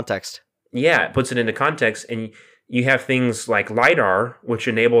into context. Yeah, it puts it into context, and you have things like LiDAR, which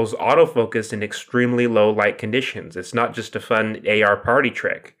enables autofocus in extremely low light conditions. It's not just a fun AR party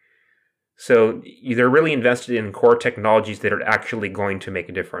trick. So they're really invested in core technologies that are actually going to make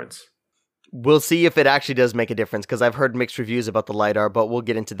a difference. We'll see if it actually does make a difference, because I've heard mixed reviews about the LiDAR, but we'll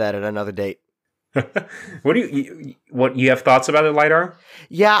get into that at another date. What you have thoughts about the LiDAR?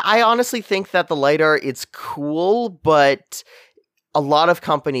 Yeah, I honestly think that the LiDAR, it's cool, but a lot of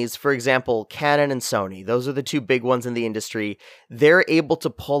companies, for example, Canon and Sony, those are the two big ones in the industry, they're able to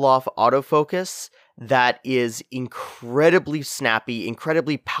pull off autofocus that is incredibly snappy,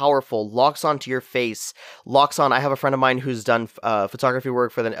 incredibly powerful, locks onto your face, locks on. I have a friend of mine who's done photography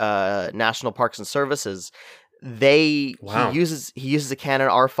work for the National Parks and Services. Wow. He uses a Canon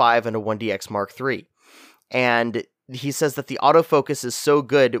R5 and a 1DX Mark III, and he says that the autofocus is so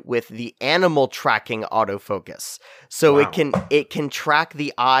good with the animal tracking autofocus, so Wow. it can track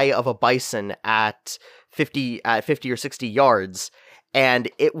the eye of a bison at 50 or 60 yards.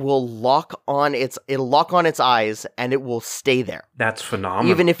 And it will lock on its eyes, and it will stay there. That's phenomenal.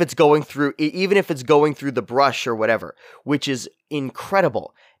 Even if it's going through the brush or whatever, which is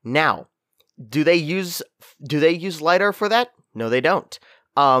incredible. Now, do they use LiDAR for that? No, they don't.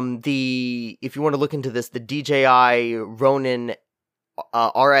 If you want to look into this, the DJI Ronin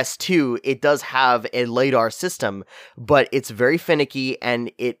RS2, it does have a LiDAR system, but it's very finicky,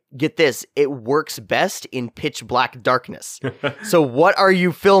 and it works best in pitch black darkness. So what are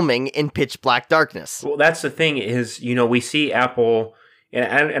you filming in pitch black darkness? Well, that's the thing is, we see Apple,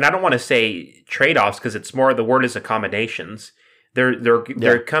 and I don't want to say trade-offs, because it's more, the word is accommodations.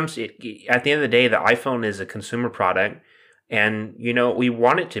 There comes, at the end of the day, the iPhone is a consumer product. And, we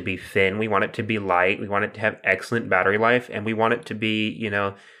want it to be thin. We want it to be light. We want it to have excellent battery life. And we want it to be,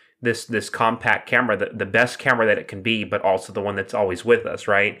 this compact camera, the best camera that it can be, but also the one that's always with us,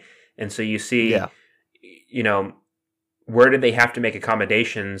 right? And so you see, where do they have to make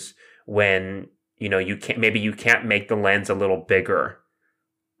accommodations when, you can't make the lens a little bigger,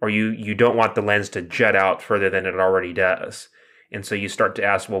 or you don't want the lens to jut out further than it already does. And so you start to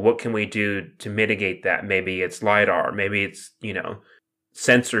ask, well, what can we do to mitigate that? Maybe it's LiDAR, maybe it's,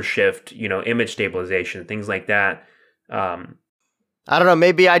 sensor shift, image stabilization, things like that. I don't know.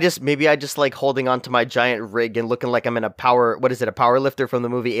 Maybe I just like holding on to my giant rig and looking like I'm in a power lifter from the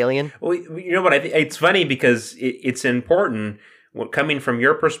movie Alien? Well, what? It's funny because it's important. Coming from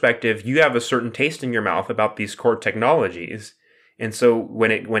your perspective, you have a certain taste in your mouth about these core technologies. And so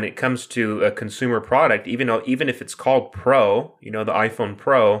when it comes to a consumer product, even if it's called Pro, the iPhone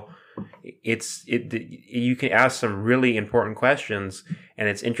Pro, you can ask some really important questions, and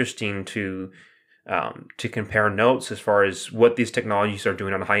it's interesting to compare notes as far as what these technologies are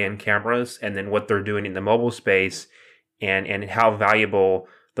doing on high-end cameras, and then what they're doing in the mobile space, and how valuable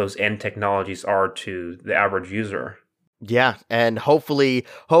those end technologies are to the average user. Yeah, and hopefully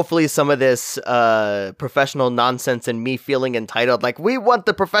some of this professional nonsense and me feeling entitled, like we want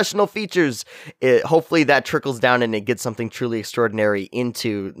the professional features, hopefully that trickles down and it gets something truly extraordinary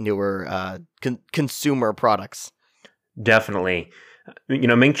into newer consumer products. Definitely.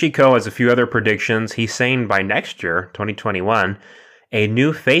 Ming-Chi Kuo has a few other predictions. He's saying by next year, 2021, a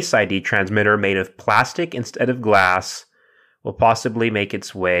new Face ID transmitter made of plastic instead of glass will possibly make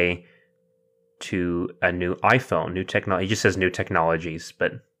its way to a new iPhone, new technology. It just says new technologies,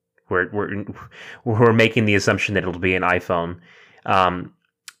 but we're making the assumption that it'll be an iPhone.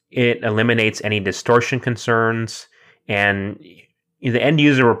 It eliminates any distortion concerns, and the end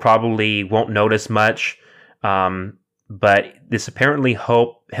user won't notice much. But this apparently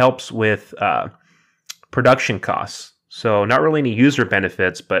helps with production costs. So not really any user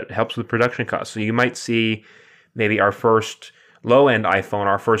benefits, but helps with production costs. So you might see maybe our first low-end iPhone,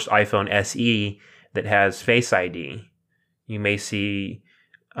 our first iPhone SE that has Face ID. You may see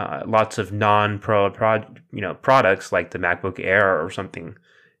lots of non-pro products like the MacBook Air or something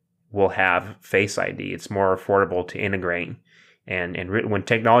will have Face ID. It's more affordable to integrate. And when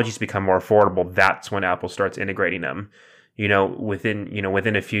technologies become more affordable, that's when Apple starts integrating them.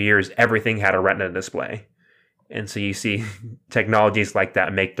 Within a few years, everything had a Retina display. And so you see technologies like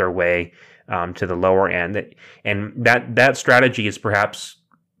that make their way to the lower end. And that strategy is perhaps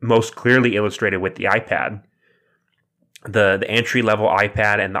most clearly illustrated with the iPad. The entry-level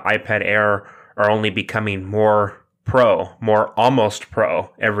iPad and the iPad Air are only becoming more more almost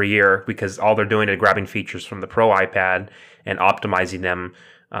Pro every year, because all they're doing is grabbing features from the Pro iPad and optimizing them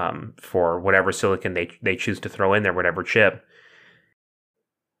for whatever silicon they choose to throw in there, whatever chip.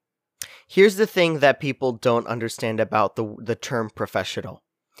 Here's the thing that people don't understand about the term professional.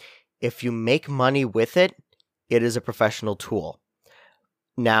 If you make money with it, it is a professional tool.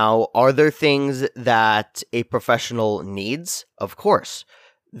 Now, are there things that a professional needs? Of course.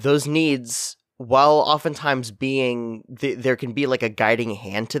 Those needs, while oftentimes being, there can be like a guiding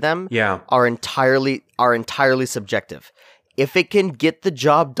hand to them, are entirely subjective. If it can get the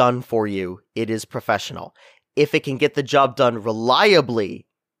job done for you, it is professional. If it can get the job done reliably,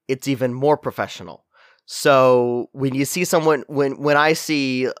 it's even more professional. So when you see someone, when I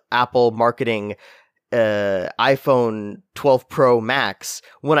see Apple marketing iPhone 12 Pro Max,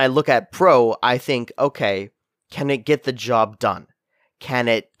 when I look at Pro, I think, okay, can it get the job done?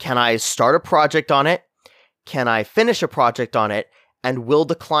 Can I start a project on it? Can I finish a project on it? And will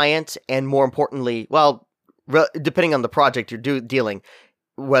the client, and more importantly, well, depending on the project you're dealing,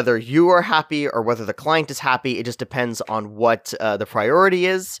 whether you are happy or whether the client is happy, it just depends on what the priority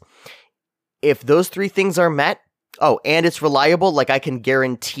is. If those three things are met, and it's reliable, like I can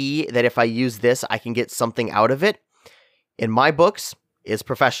guarantee that if I use this, I can get something out of it, in my books, is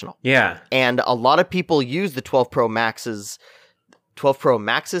professional. Yeah. And a lot of people use the 12 Pro Max.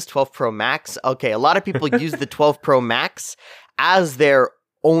 Okay, a lot of people use the 12 Pro Max as their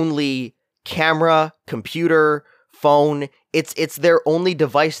only camera, computer, phone. It's their only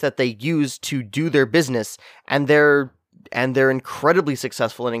device that they use to do their business, and they're incredibly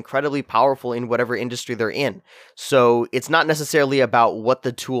successful and incredibly powerful in whatever industry they're in. So it's not necessarily about what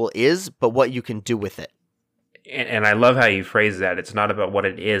the tool is, but what you can do with it. And I love how you phrase that. It's not about what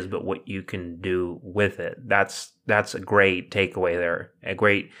it is, but what you can do with it. That's a great takeaway there. A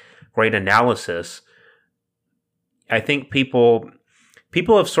great analysis. I think people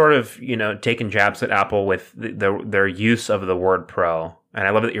have sort of, taken jabs at Apple with their use of the word pro. And I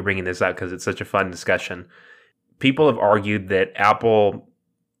love that you're bringing this up because it's such a fun discussion. People have argued that Apple,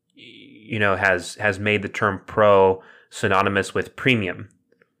 has made the term pro synonymous with premium.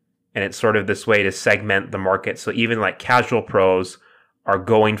 And it's sort of this way to segment the market. So even like casual pros are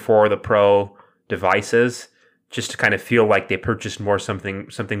going for the pro devices just to kind of feel like they purchased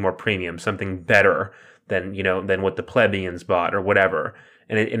something more premium, something better than what the plebeians bought or whatever.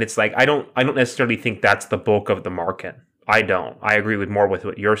 And it's like I don't necessarily think that's the bulk of the market. I don't. I agree with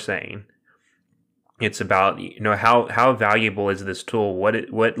what you're saying. It's about how valuable is this tool?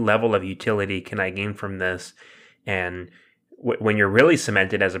 What level of utility can I gain from this? And when you're really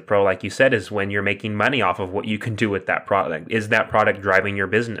cemented as a pro, like you said, is when you're making money off of what you can do with that product. Is that product driving your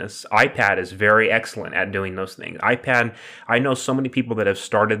business? iPad is very excellent at doing those things. iPad, I know so many people that have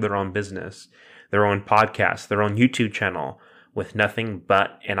started their own business, their own podcast, their own YouTube channel with nothing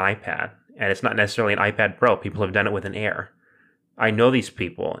but an iPad. And it's not necessarily an iPad Pro. People have done it with an Air. I know these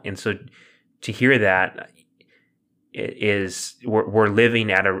people. And so to hear that, we're living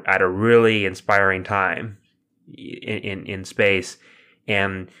at a really inspiring time in space.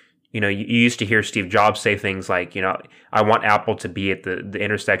 And you used to hear Steve Jobs say things like, I want Apple to be at the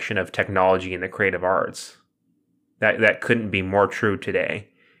intersection of technology and the creative arts. That couldn't be more true today.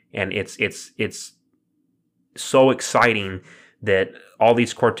 And it's so exciting that all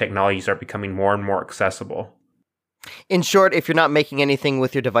these core technologies are becoming more and more accessible. In short, if you're not making anything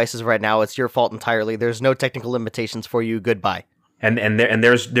with your devices right now, it's your fault entirely. There's no technical limitations for you. Goodbye. And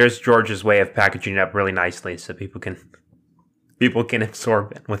there's George's way of packaging it up really nicely so people can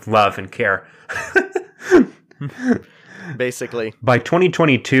absorb it with love and care. Basically. By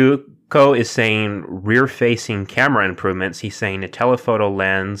 2022, Ko is saying rear-facing camera improvements. He's saying a telephoto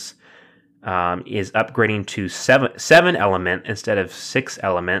lens is upgrading to 7 element instead of 6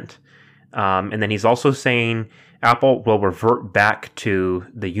 element. And then he's also saying Apple will revert back to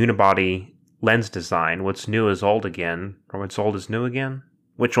the unibody lens design. What's new is old again, or what's old is new again.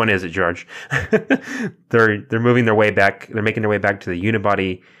 Which one is it, George? They're moving their way back. They're making their way back to the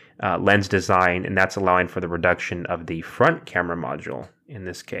unibody lens design, and that's allowing for the reduction of the front camera module in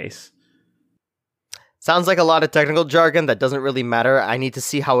this case. Sounds like a lot of technical jargon that doesn't really matter. I need to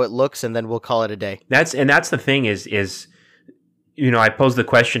see how it looks, and then we'll call it a day. That's the thing is I posed the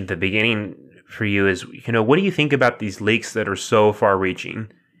question at the beginning for you is, what do you think about these leaks that are so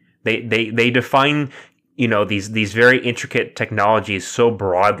far-reaching? They define, these very intricate technologies so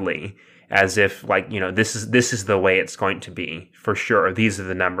broadly as if this is the way it's going to be for sure. These are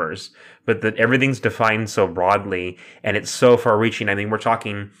the numbers, but that everything's defined so broadly and it's so far-reaching. I mean, we're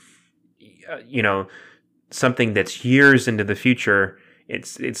talking, something that's years into the future,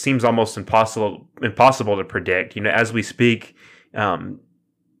 it seems almost impossible to predict. As we speak,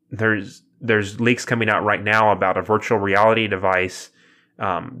 there's leaks coming out right now about a virtual reality device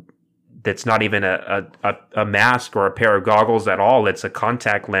that's not even a mask or a pair of goggles at all. It's a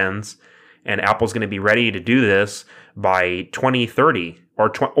contact lens, and Apple's going to be ready to do this by 2030 or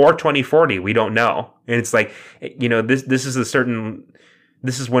 2040. We don't know. And it's like, this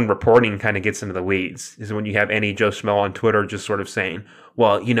is when reporting kind of gets into the weeds, is when you have any Joe Schmo on Twitter just sort of saying,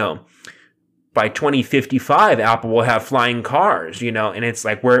 well, by 2055, Apple will have flying cars, and it's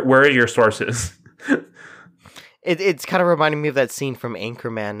like, where are your sources? It's kind of reminding me of that scene from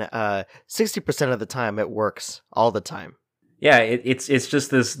Anchorman. 60% of the time it works all the time. Yeah, it's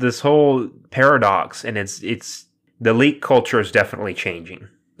just this whole paradox, and it's the leak culture is definitely changing.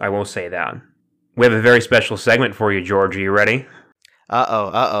 I will say that. We have a very special segment for you, George. Are you ready?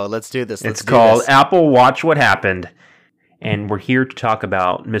 Uh-oh. Let's do this. It's called Apple Watch What Happened. And we're here to talk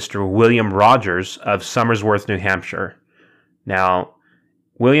about Mr. William Rogers of Somersworth, New Hampshire. Now,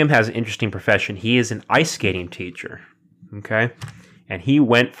 William has an interesting profession. He is an ice skating teacher. Okay? And he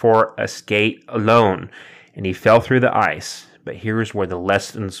went for a skate alone. And he fell through the ice. But here's where the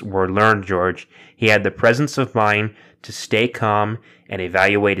lessons were learned, George. He had the presence of mind to stay calm and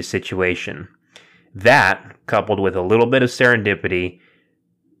evaluate a situation. That, coupled with a little bit of serendipity,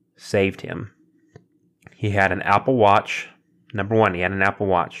 saved him. He had an Apple Watch. Number one, he had an Apple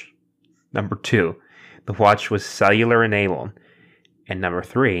Watch. Number two, the watch was cellular enabled. And number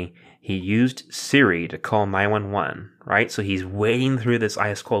three, he used Siri to call 911, right? So he's wading through this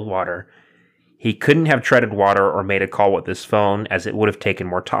ice cold water. He couldn't have treaded water or made a call with his phone, as it would have taken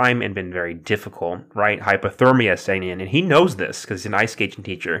more time and been very difficult, right? Hypothermia setting in. And he knows this because he's an ice skating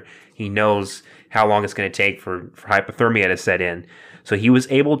teacher. He knows how long it's going to take for hypothermia to set in. So he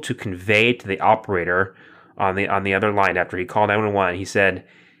was able to convey to the operator on the other line after he called 911. He said,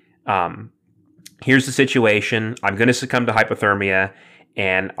 here's the situation. I'm going to succumb to hypothermia,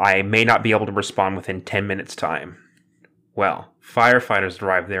 and I may not be able to respond within 10 minutes time. Well, firefighters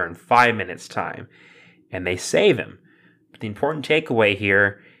arrive there in 5 minutes time, and they save him. But the important takeaway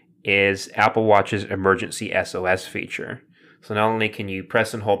here is Apple Watch's emergency SOS feature. So not only can you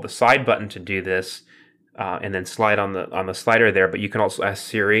press and hold the side button to do this, and then slide on the slider there, but you can also ask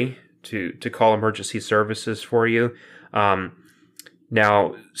Siri to call emergency services for you.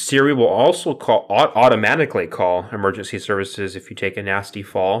 Now, Siri will also automatically call emergency services if you take a nasty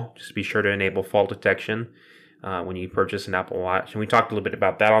fall. Just be sure to enable fall detection when you purchase an Apple Watch. And we talked a little bit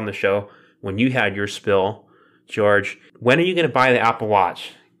about that on the show when you had your spill, George. When are you going to buy the Apple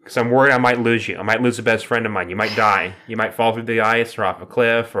Watch? Because I'm worried I might lose you. I might lose a best friend of mine. You might die. You might fall through the ice or off a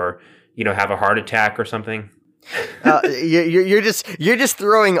cliff, or have a heart attack or something. You're just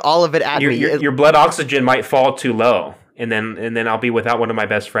throwing all of it at me. Your blood oxygen might fall too low, and then I'll be without one of my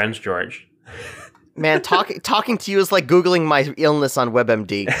best friends, George. Man, talking to you is like Googling my illness on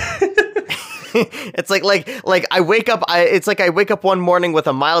WebMD. It's like I wake up. It's like I wake up one morning with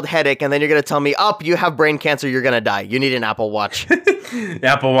a mild headache, and then you're gonna tell me, you have brain cancer. You're gonna die. You need an Apple Watch. The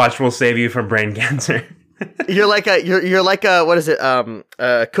Apple Watch will save you from brain cancer. You're like what is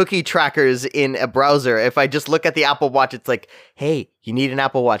it? Cookie trackers in a browser. If I just look at the Apple Watch, it's like, hey, you need an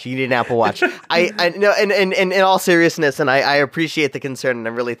Apple Watch. You need an Apple Watch. I know, and in all seriousness, and I appreciate the concern, and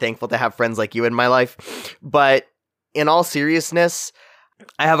I'm really thankful to have friends like you in my life. But in all seriousness,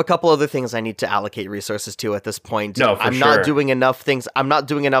 I have a couple other things I need to allocate resources to at this point. No, for I'm sure. not doing enough things. I'm not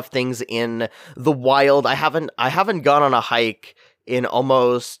doing enough things in the wild. I haven't gone on a hike in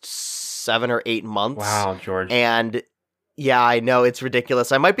almost 7 or 8 months. Wow, George. And yeah, I know, it's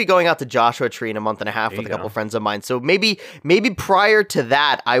ridiculous. I might be going out to Joshua Tree in a month and a half with a couple friends of mine. So maybe prior to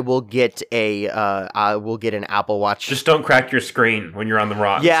that, I will get an Apple Watch. Just don't crack your screen when you're on the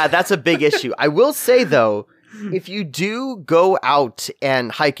rocks. Yeah, that's a big issue. I will say though, if you do go out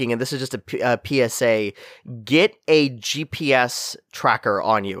and hiking, and this is just a PSA, get a GPS tracker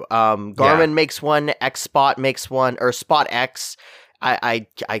on you. Garmin makes one, XSpot makes one, or Spot X. I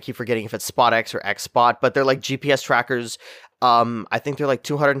keep forgetting if it's Spot X or X Spot, but they're like GPS trackers. I think they're like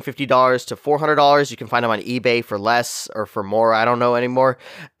 $250 to $400. You can find them on eBay for less or for more. I don't know anymore.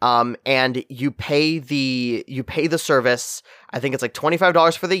 And you pay the service. I think it's like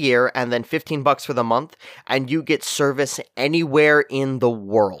 $25 for the year and then $15 for the month, and you get service anywhere in the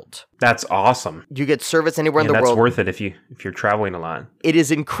world. That's awesome. You get service anywhere in the world. That's worth it if you're traveling a lot. It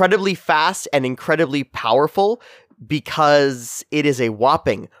is incredibly fast and incredibly powerful because it is a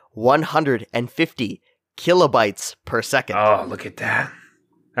whopping 150 kilobytes per second. Oh, look at that.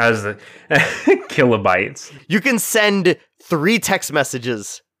 That was the kilobytes. You can send 3 text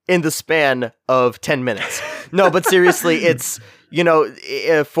messages in the span of 10 minutes. No, but seriously, it's,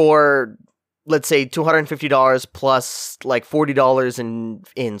 for, let's say, $250 plus like $40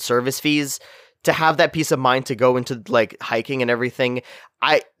 in service fees, to have that peace of mind to go into like hiking and everything.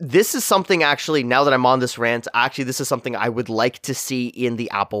 This is something, actually, now that I'm on this rant, actually, this is something I would like to see in the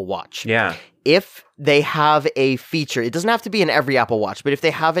Apple Watch. Yeah. If they have a feature, it doesn't have to be in every Apple Watch, but if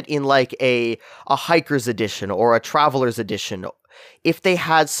they have it in like a hiker's edition or a traveler's edition, if they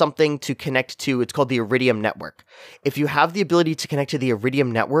had something to connect to, it's called the Iridium Network. If you have the ability to connect to the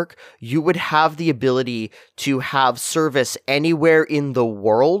Iridium Network, you would have the ability to have service anywhere in the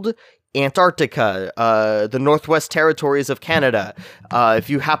world. Antarctica, the Northwest Territories of Canada. If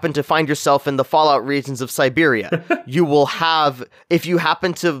you happen to find yourself in the fallout regions of Siberia, you will have, if you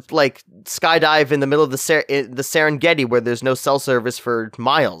happen to like skydive in the middle of the Serengeti where there's no cell service for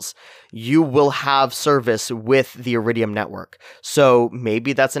miles, you will have service with the Iridium Network. So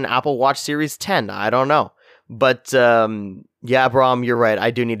maybe that's an Apple Watch Series 10. I don't know. But yeah, Brom, you're right.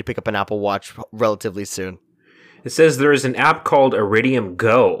 I do need to pick up an Apple Watch relatively soon. It says there is an app called Iridium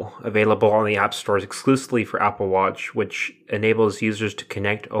Go available on the app stores exclusively for Apple Watch, which enables users to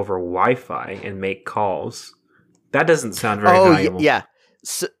connect over Wi-Fi and make calls. That doesn't sound very valuable. Yeah.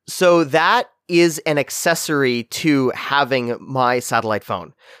 So that is an accessory to having my satellite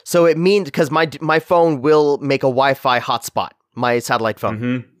phone. So it means, because my phone will make a Wi-Fi hotspot, my satellite phone.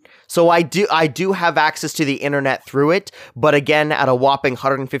 Mm-hmm. So I do have access to the internet through it, but again, at a whopping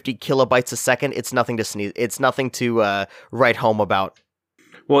 150 kilobytes a second, it's nothing to sneeze. It's nothing to write home about.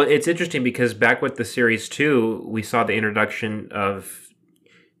 Well, it's interesting because back with the Series 2, we saw the introduction of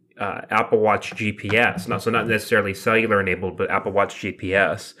Apple Watch GPS. So not necessarily cellular enabled, but Apple Watch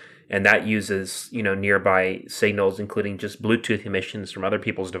GPS. And that uses, nearby signals, including just Bluetooth emissions from other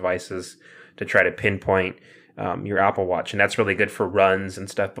people's devices to try to pinpoint your Apple Watch, and that's really good for runs and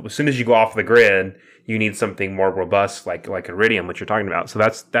stuff. But as soon as you go off the grid, you need something more robust, like Iridium, which you're talking about. So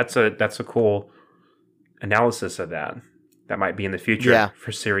that's a cool analysis of that. That might be in the future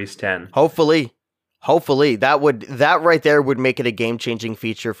for Series 10. Hopefully, that right there would make it a game-changing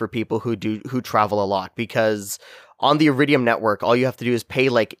feature for people who travel a lot, because on the Iridium network, all you have to do is pay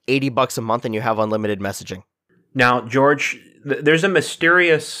like $80 a month, and you have unlimited messaging. Now, George, there's a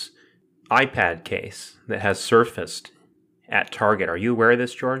mysterious iPad case that has surfaced at Target. Are you aware of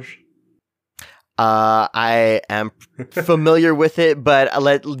this, George? I am familiar with it, but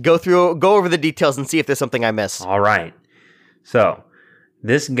go over the details and see if there's something I missed. All right. So,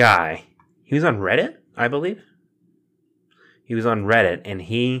 this guy, he was on Reddit, I believe. He was on Reddit, and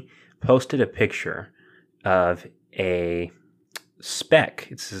he posted a picture of a Spec.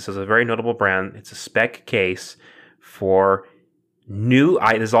 This is a very notable brand. It's a Spec case for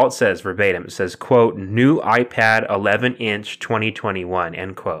this is all it says verbatim. It says, quote, new iPad 11-inch 2021,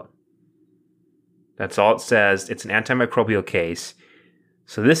 end quote. That's all it says. It's an antimicrobial case.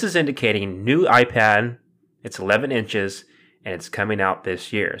 So this is indicating new iPad. It's 11 inches, and it's coming out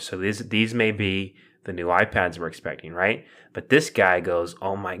this year. So these may be the new iPads we're expecting, right? But this guy goes,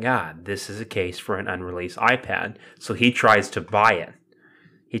 oh my God, this is a case for an unreleased iPad. So he tries to buy it.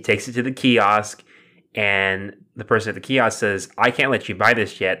 He takes it to the kiosk, and the person at the kiosk says, I can't let you buy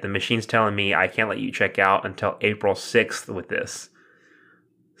this yet. The machine's telling me I can't let you check out until April 6th with this.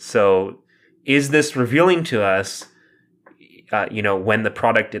 So is this revealing to us, when the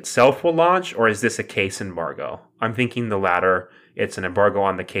product itself will launch, or is this a case embargo? I'm thinking the latter. It's an embargo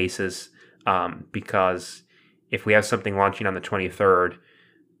on the cases, because if we have something launching on the 23rd,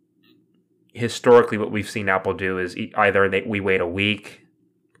 historically what we've seen Apple do is either we wait a week,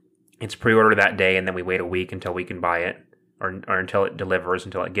 it's pre-order that day, and then we wait a week until we can buy it, or until it delivers,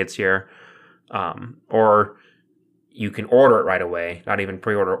 until it gets here. Or you can order it right away, not even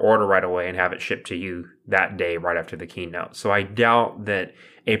pre-order, order right away and have it shipped to you that day right after the keynote. So I doubt that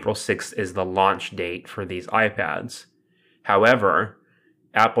April 6th is the launch date for these iPads. However,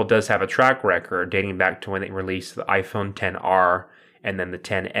 Apple does have a track record dating back to when they released the iPhone XR and then the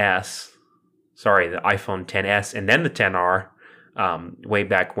iPhone XS and then the XR. Way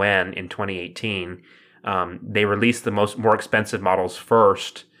back when in 2018, they released the more expensive models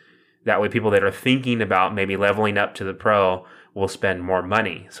first. That way people that are thinking about maybe leveling up to the Pro will spend more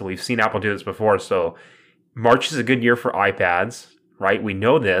money. So we've seen Apple do this before. So March is a good year for iPads, right? We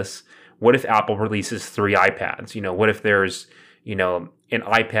know this. What if Apple releases 3 iPads? What if there's, an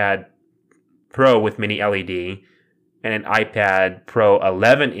iPad Pro with mini LED and an iPad Pro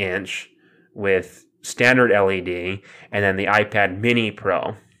 11-inch with standard LED, and then the iPad Mini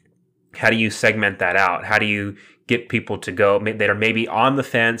Pro? How do you segment that out? How do you get people to go that are maybe on the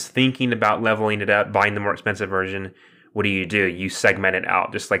fence, thinking about leveling it up, buying the more expensive version? what do? You segment it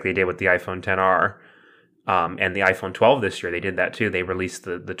out just like they did with the iPhone XR. And the iPhone 12 this year, they did that too. They released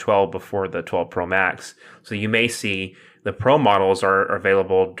the 12 before the 12 Pro Max. So you may see the Pro models are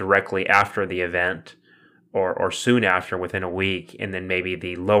available directly after the event or soon after, within a week. And then maybe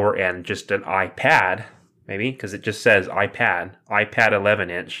the lower end, just an iPad, maybe, because it just says iPad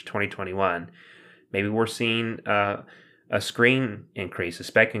 11-inch 2021. Maybe we're seeing a screen increase, a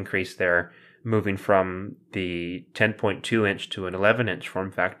spec increase there, moving from the 10.2-inch to an 11-inch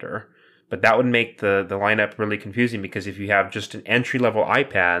form factor. But that would make the lineup really confusing, because if you have just an entry-level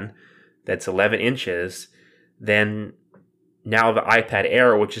iPad that's 11 inches, then now the iPad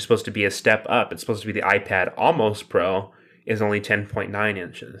Air, which is supposed to be a step up, it's supposed to be the iPad Almost Pro, is only 10.9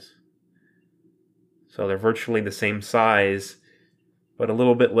 inches. So they're virtually the same size, but a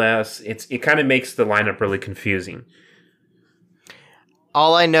little bit less. It kind of makes the lineup really confusing.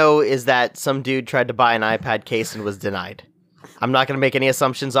 All I know is that some dude tried to buy an iPad case and was denied. I'm not going to make any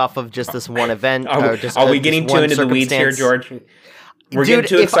assumptions off of just this one event. Are we getting too into the weeds here, George? We're getting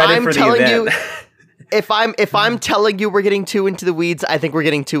too excited for the event. If I'm telling you we're getting too into the weeds, I think we're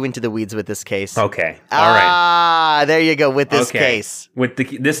getting too into the weeds with this case. Okay. All right. There you go with this case. With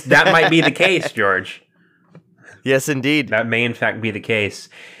that might be the case, George. Yes, indeed. That may in fact be the case.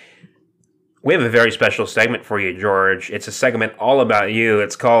 We have a very special segment for you, George. It's a segment all about you.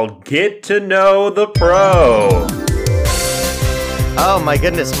 It's called Get to Know the Pro. Oh my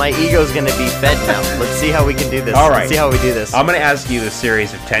goodness, my ego's going to be fed now. Let's see how we can do this. All right. Let's see how we do this. I'm going to ask you a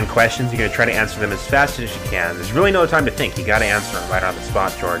series of 10 questions. You're going to try to answer them as fast as you can. There's really no time to think. You got to answer them right on the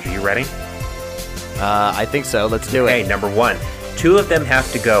spot, George. Are you ready? I think so. Let's do it. Okay, number 1. 2 of them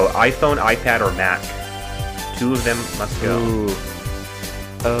have to go. iPhone, iPad, or Mac. 2 of them must go. Ooh.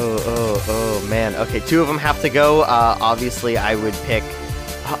 Oh, man. Okay, 2 of them have to go. Obviously, I would pick...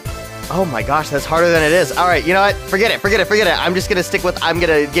 Oh my gosh, that's harder than it is. All right, you know what? Forget it. I'm just going to I'm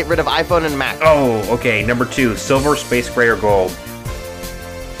going to get rid of iPhone and Mac. Oh, okay. Number 2, silver, space gray, or gold?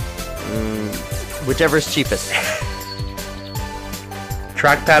 Whichever's cheapest.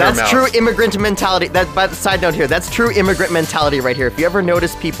 Trackpad or mouse? That's true immigrant mentality. By the side note here, that's true immigrant mentality right here. If you ever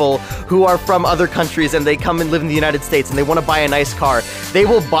notice people who are from other countries and they come and live in the United States and they want to buy a nice car, they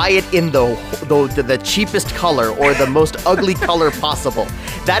will buy it in the cheapest color or the most ugly color possible.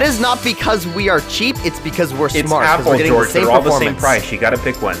 That is not because we are cheap, it's because we're smart. It's Apple, we're George. They're all the same price. You got to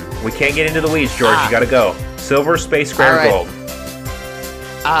pick one. We can't get into the weeds, George. You got to go. Silver, space gray, or gold?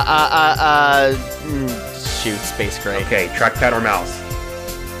 Shoot, space gray. Okay, trackpad or mouse?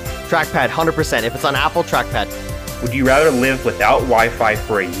 Trackpad, 100%. If it's on Apple, trackpad. Would you rather live without Wi-Fi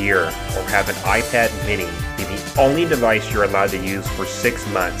for a year or have an iPad mini be the only device you're allowed to use for 6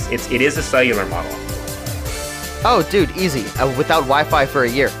 months? It is a cellular model. Oh, dude, easy. Without Wi-Fi for a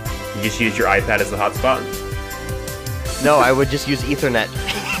year. You just use your iPad as the hotspot? No, I would just use Ethernet.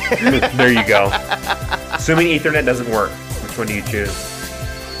 There you go. Assuming Ethernet doesn't work, which one do you choose?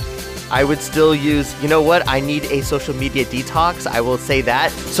 I would still use, you know what? I need a social media detox. I will say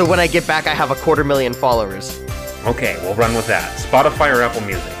that. So when I get back, I have 250,000 followers. Okay, we'll run with that. Spotify or Apple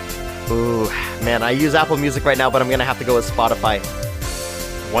Music? Ooh, man, I use Apple Music right now, but I'm going to have to go with Spotify.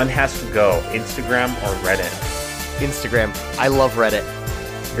 One has to go. Instagram or Reddit? Instagram. I love Reddit.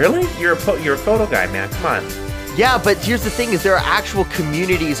 Really? You're a photo guy, man. Come on. Yeah, but here's the thing is there are actual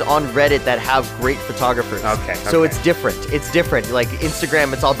communities on Reddit that have great photographers. Okay. So it's different. It's different. Like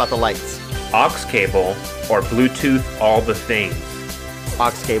Instagram, it's all about the lights. Aux cable or Bluetooth, all the things?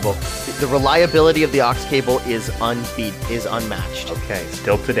 Aux cable. The reliability of the aux cable is unmatched. Okay,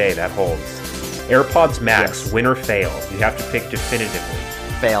 still today that holds. AirPods Max, yes. Win or fail? You have to pick definitively.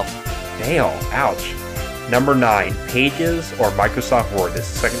 Fail. Fail. Ouch. Number 9, Pages or Microsoft Word? This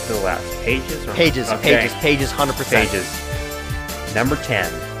is second to the last. Pages or Pages, okay. Pages, 100%. Pages. Number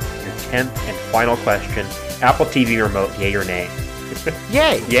 10, your 10th and final question. Apple TV remote, yay or nay?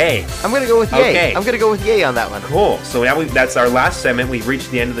 Yay. Yay. I'm going to go with yay. Okay. I'm going to go with yay on that one. Cool. So now that's our last segment. We've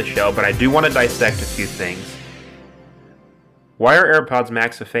reached the end of the show, but I do want to dissect a few things. Why are AirPods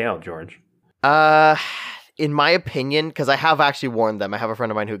Max a fail, George? In my opinion, because I have actually worn them. I have a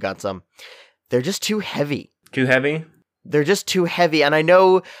friend of mine who got some. They're just too heavy. Too heavy? They're just too heavy. And I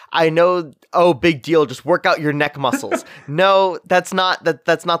know, oh, big deal, just work out your neck muscles. No, that's not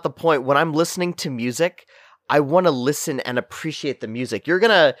the point. When I'm listening to music, I want to listen and appreciate the music. You're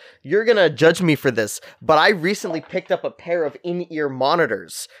gonna judge me for this, but I recently picked up a pair of in-ear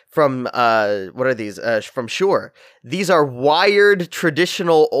monitors from, what are these? From Shure. These are wired,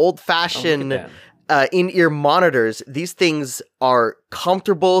 traditional, old-fashioned in-ear monitors. These things are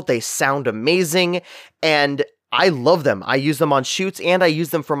comfortable, they sound amazing, and I love them. I use them on shoots, and I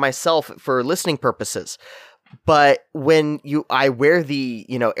use them for myself for listening purposes. But when I wear the,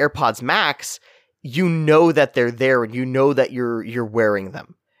 AirPods Max, you know that they're there and you know that you're wearing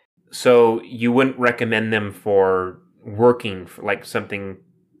them. So you wouldn't recommend them for working,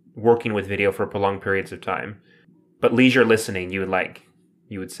 working with video for prolonged periods of time, but leisure listening you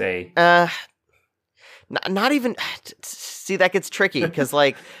would say. Not even. See, that gets tricky because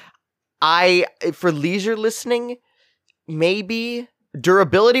for leisure listening, maybe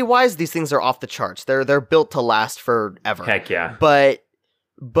durability wise, these things are off the charts. They're built to last forever. Heck yeah.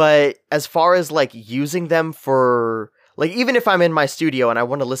 But as far as using them for even if I'm in my studio and I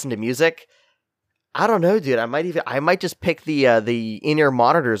want to listen to music, I don't know, dude. I might just pick the in-ear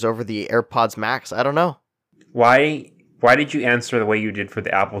monitors over the AirPods Max. I don't know. Why did you answer the way you did for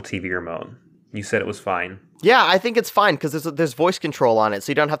the Apple TV remote? You said it was fine. Yeah, I think it's fine because there's voice control on it,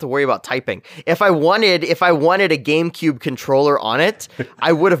 so you don't have to worry about typing. If I wanted a GameCube controller on it,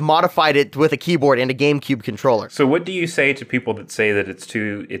 I would have modified it with a keyboard and a GameCube controller. So what do you say to people that say that it's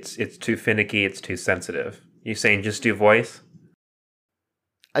too finicky, it's too sensitive? You saying just do voice?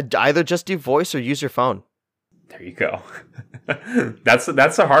 Either just do voice or use your phone. There you go. That's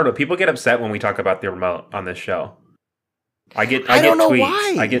a hard one. People get upset when we talk about the remote on this show. I get tweets.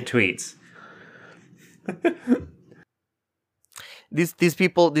 Why. I get tweets. These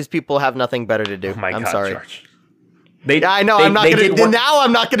people have nothing better to do. Oh my I'm God, sorry. George. I know. I'm not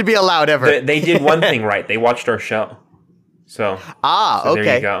going to be allowed ever. They did one thing right. They watched our show. So okay.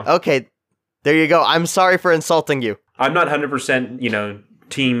 There you go. Okay. There you go. I'm sorry for insulting you. I'm not 100%,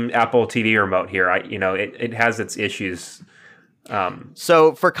 team Apple TV remote here. It has its issues.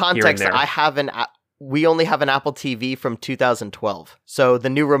 So for context, we only have an Apple TV from 2012. So the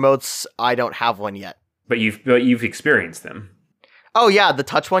new remotes, I don't have one yet. But you've experienced them. Oh yeah, the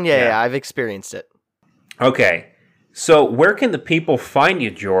touch one? Yeah, I've experienced it. Okay. So where can the people find you,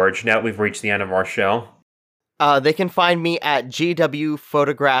 George, now that we've reached the end of our show? They can find me at GW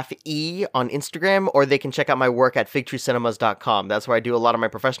Photograph E on Instagram, or they can check out my work at figtreecinemas.com. That's where I do a lot of my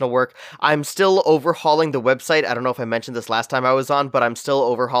professional work. I'm still overhauling the website. I don't know if I mentioned this last time I was on, but I'm still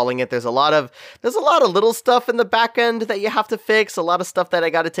overhauling it. There's a lot of little stuff in the back end that you have to fix, a lot of stuff that I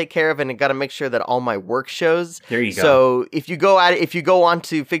got to take care of, and I got to make sure that all my work shows. There you go. So if you go on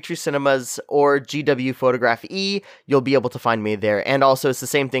to Fig Tree Cinemas or GW Photograph E, you'll be able to find me there. And also it's the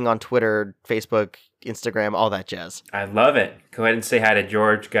same thing on Twitter, Facebook, Instagram, all that jazz. I love it. Go ahead and say hi to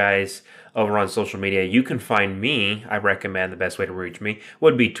George, guys, over on social media. You can find me. I recommend the best way to reach me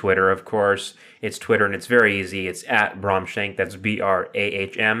would be Twitter, of course. It's Twitter, and it's very easy. It's at Brahmshank. That's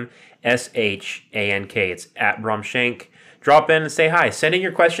BRAHMSHANK. It's at Brahmshank. Drop in and say hi. Send in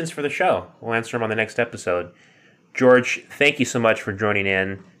your questions for the show. We'll answer them on the next episode. George, thank you so much for joining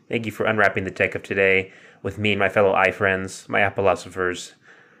in. Thank you for unwrapping the tech of today with me and my fellow iFriends, my Appleosophers.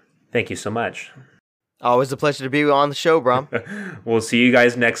 Thank you so much. Always a pleasure to be on the show, Brom. We'll see you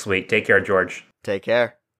guys next week. Take care, George. Take care.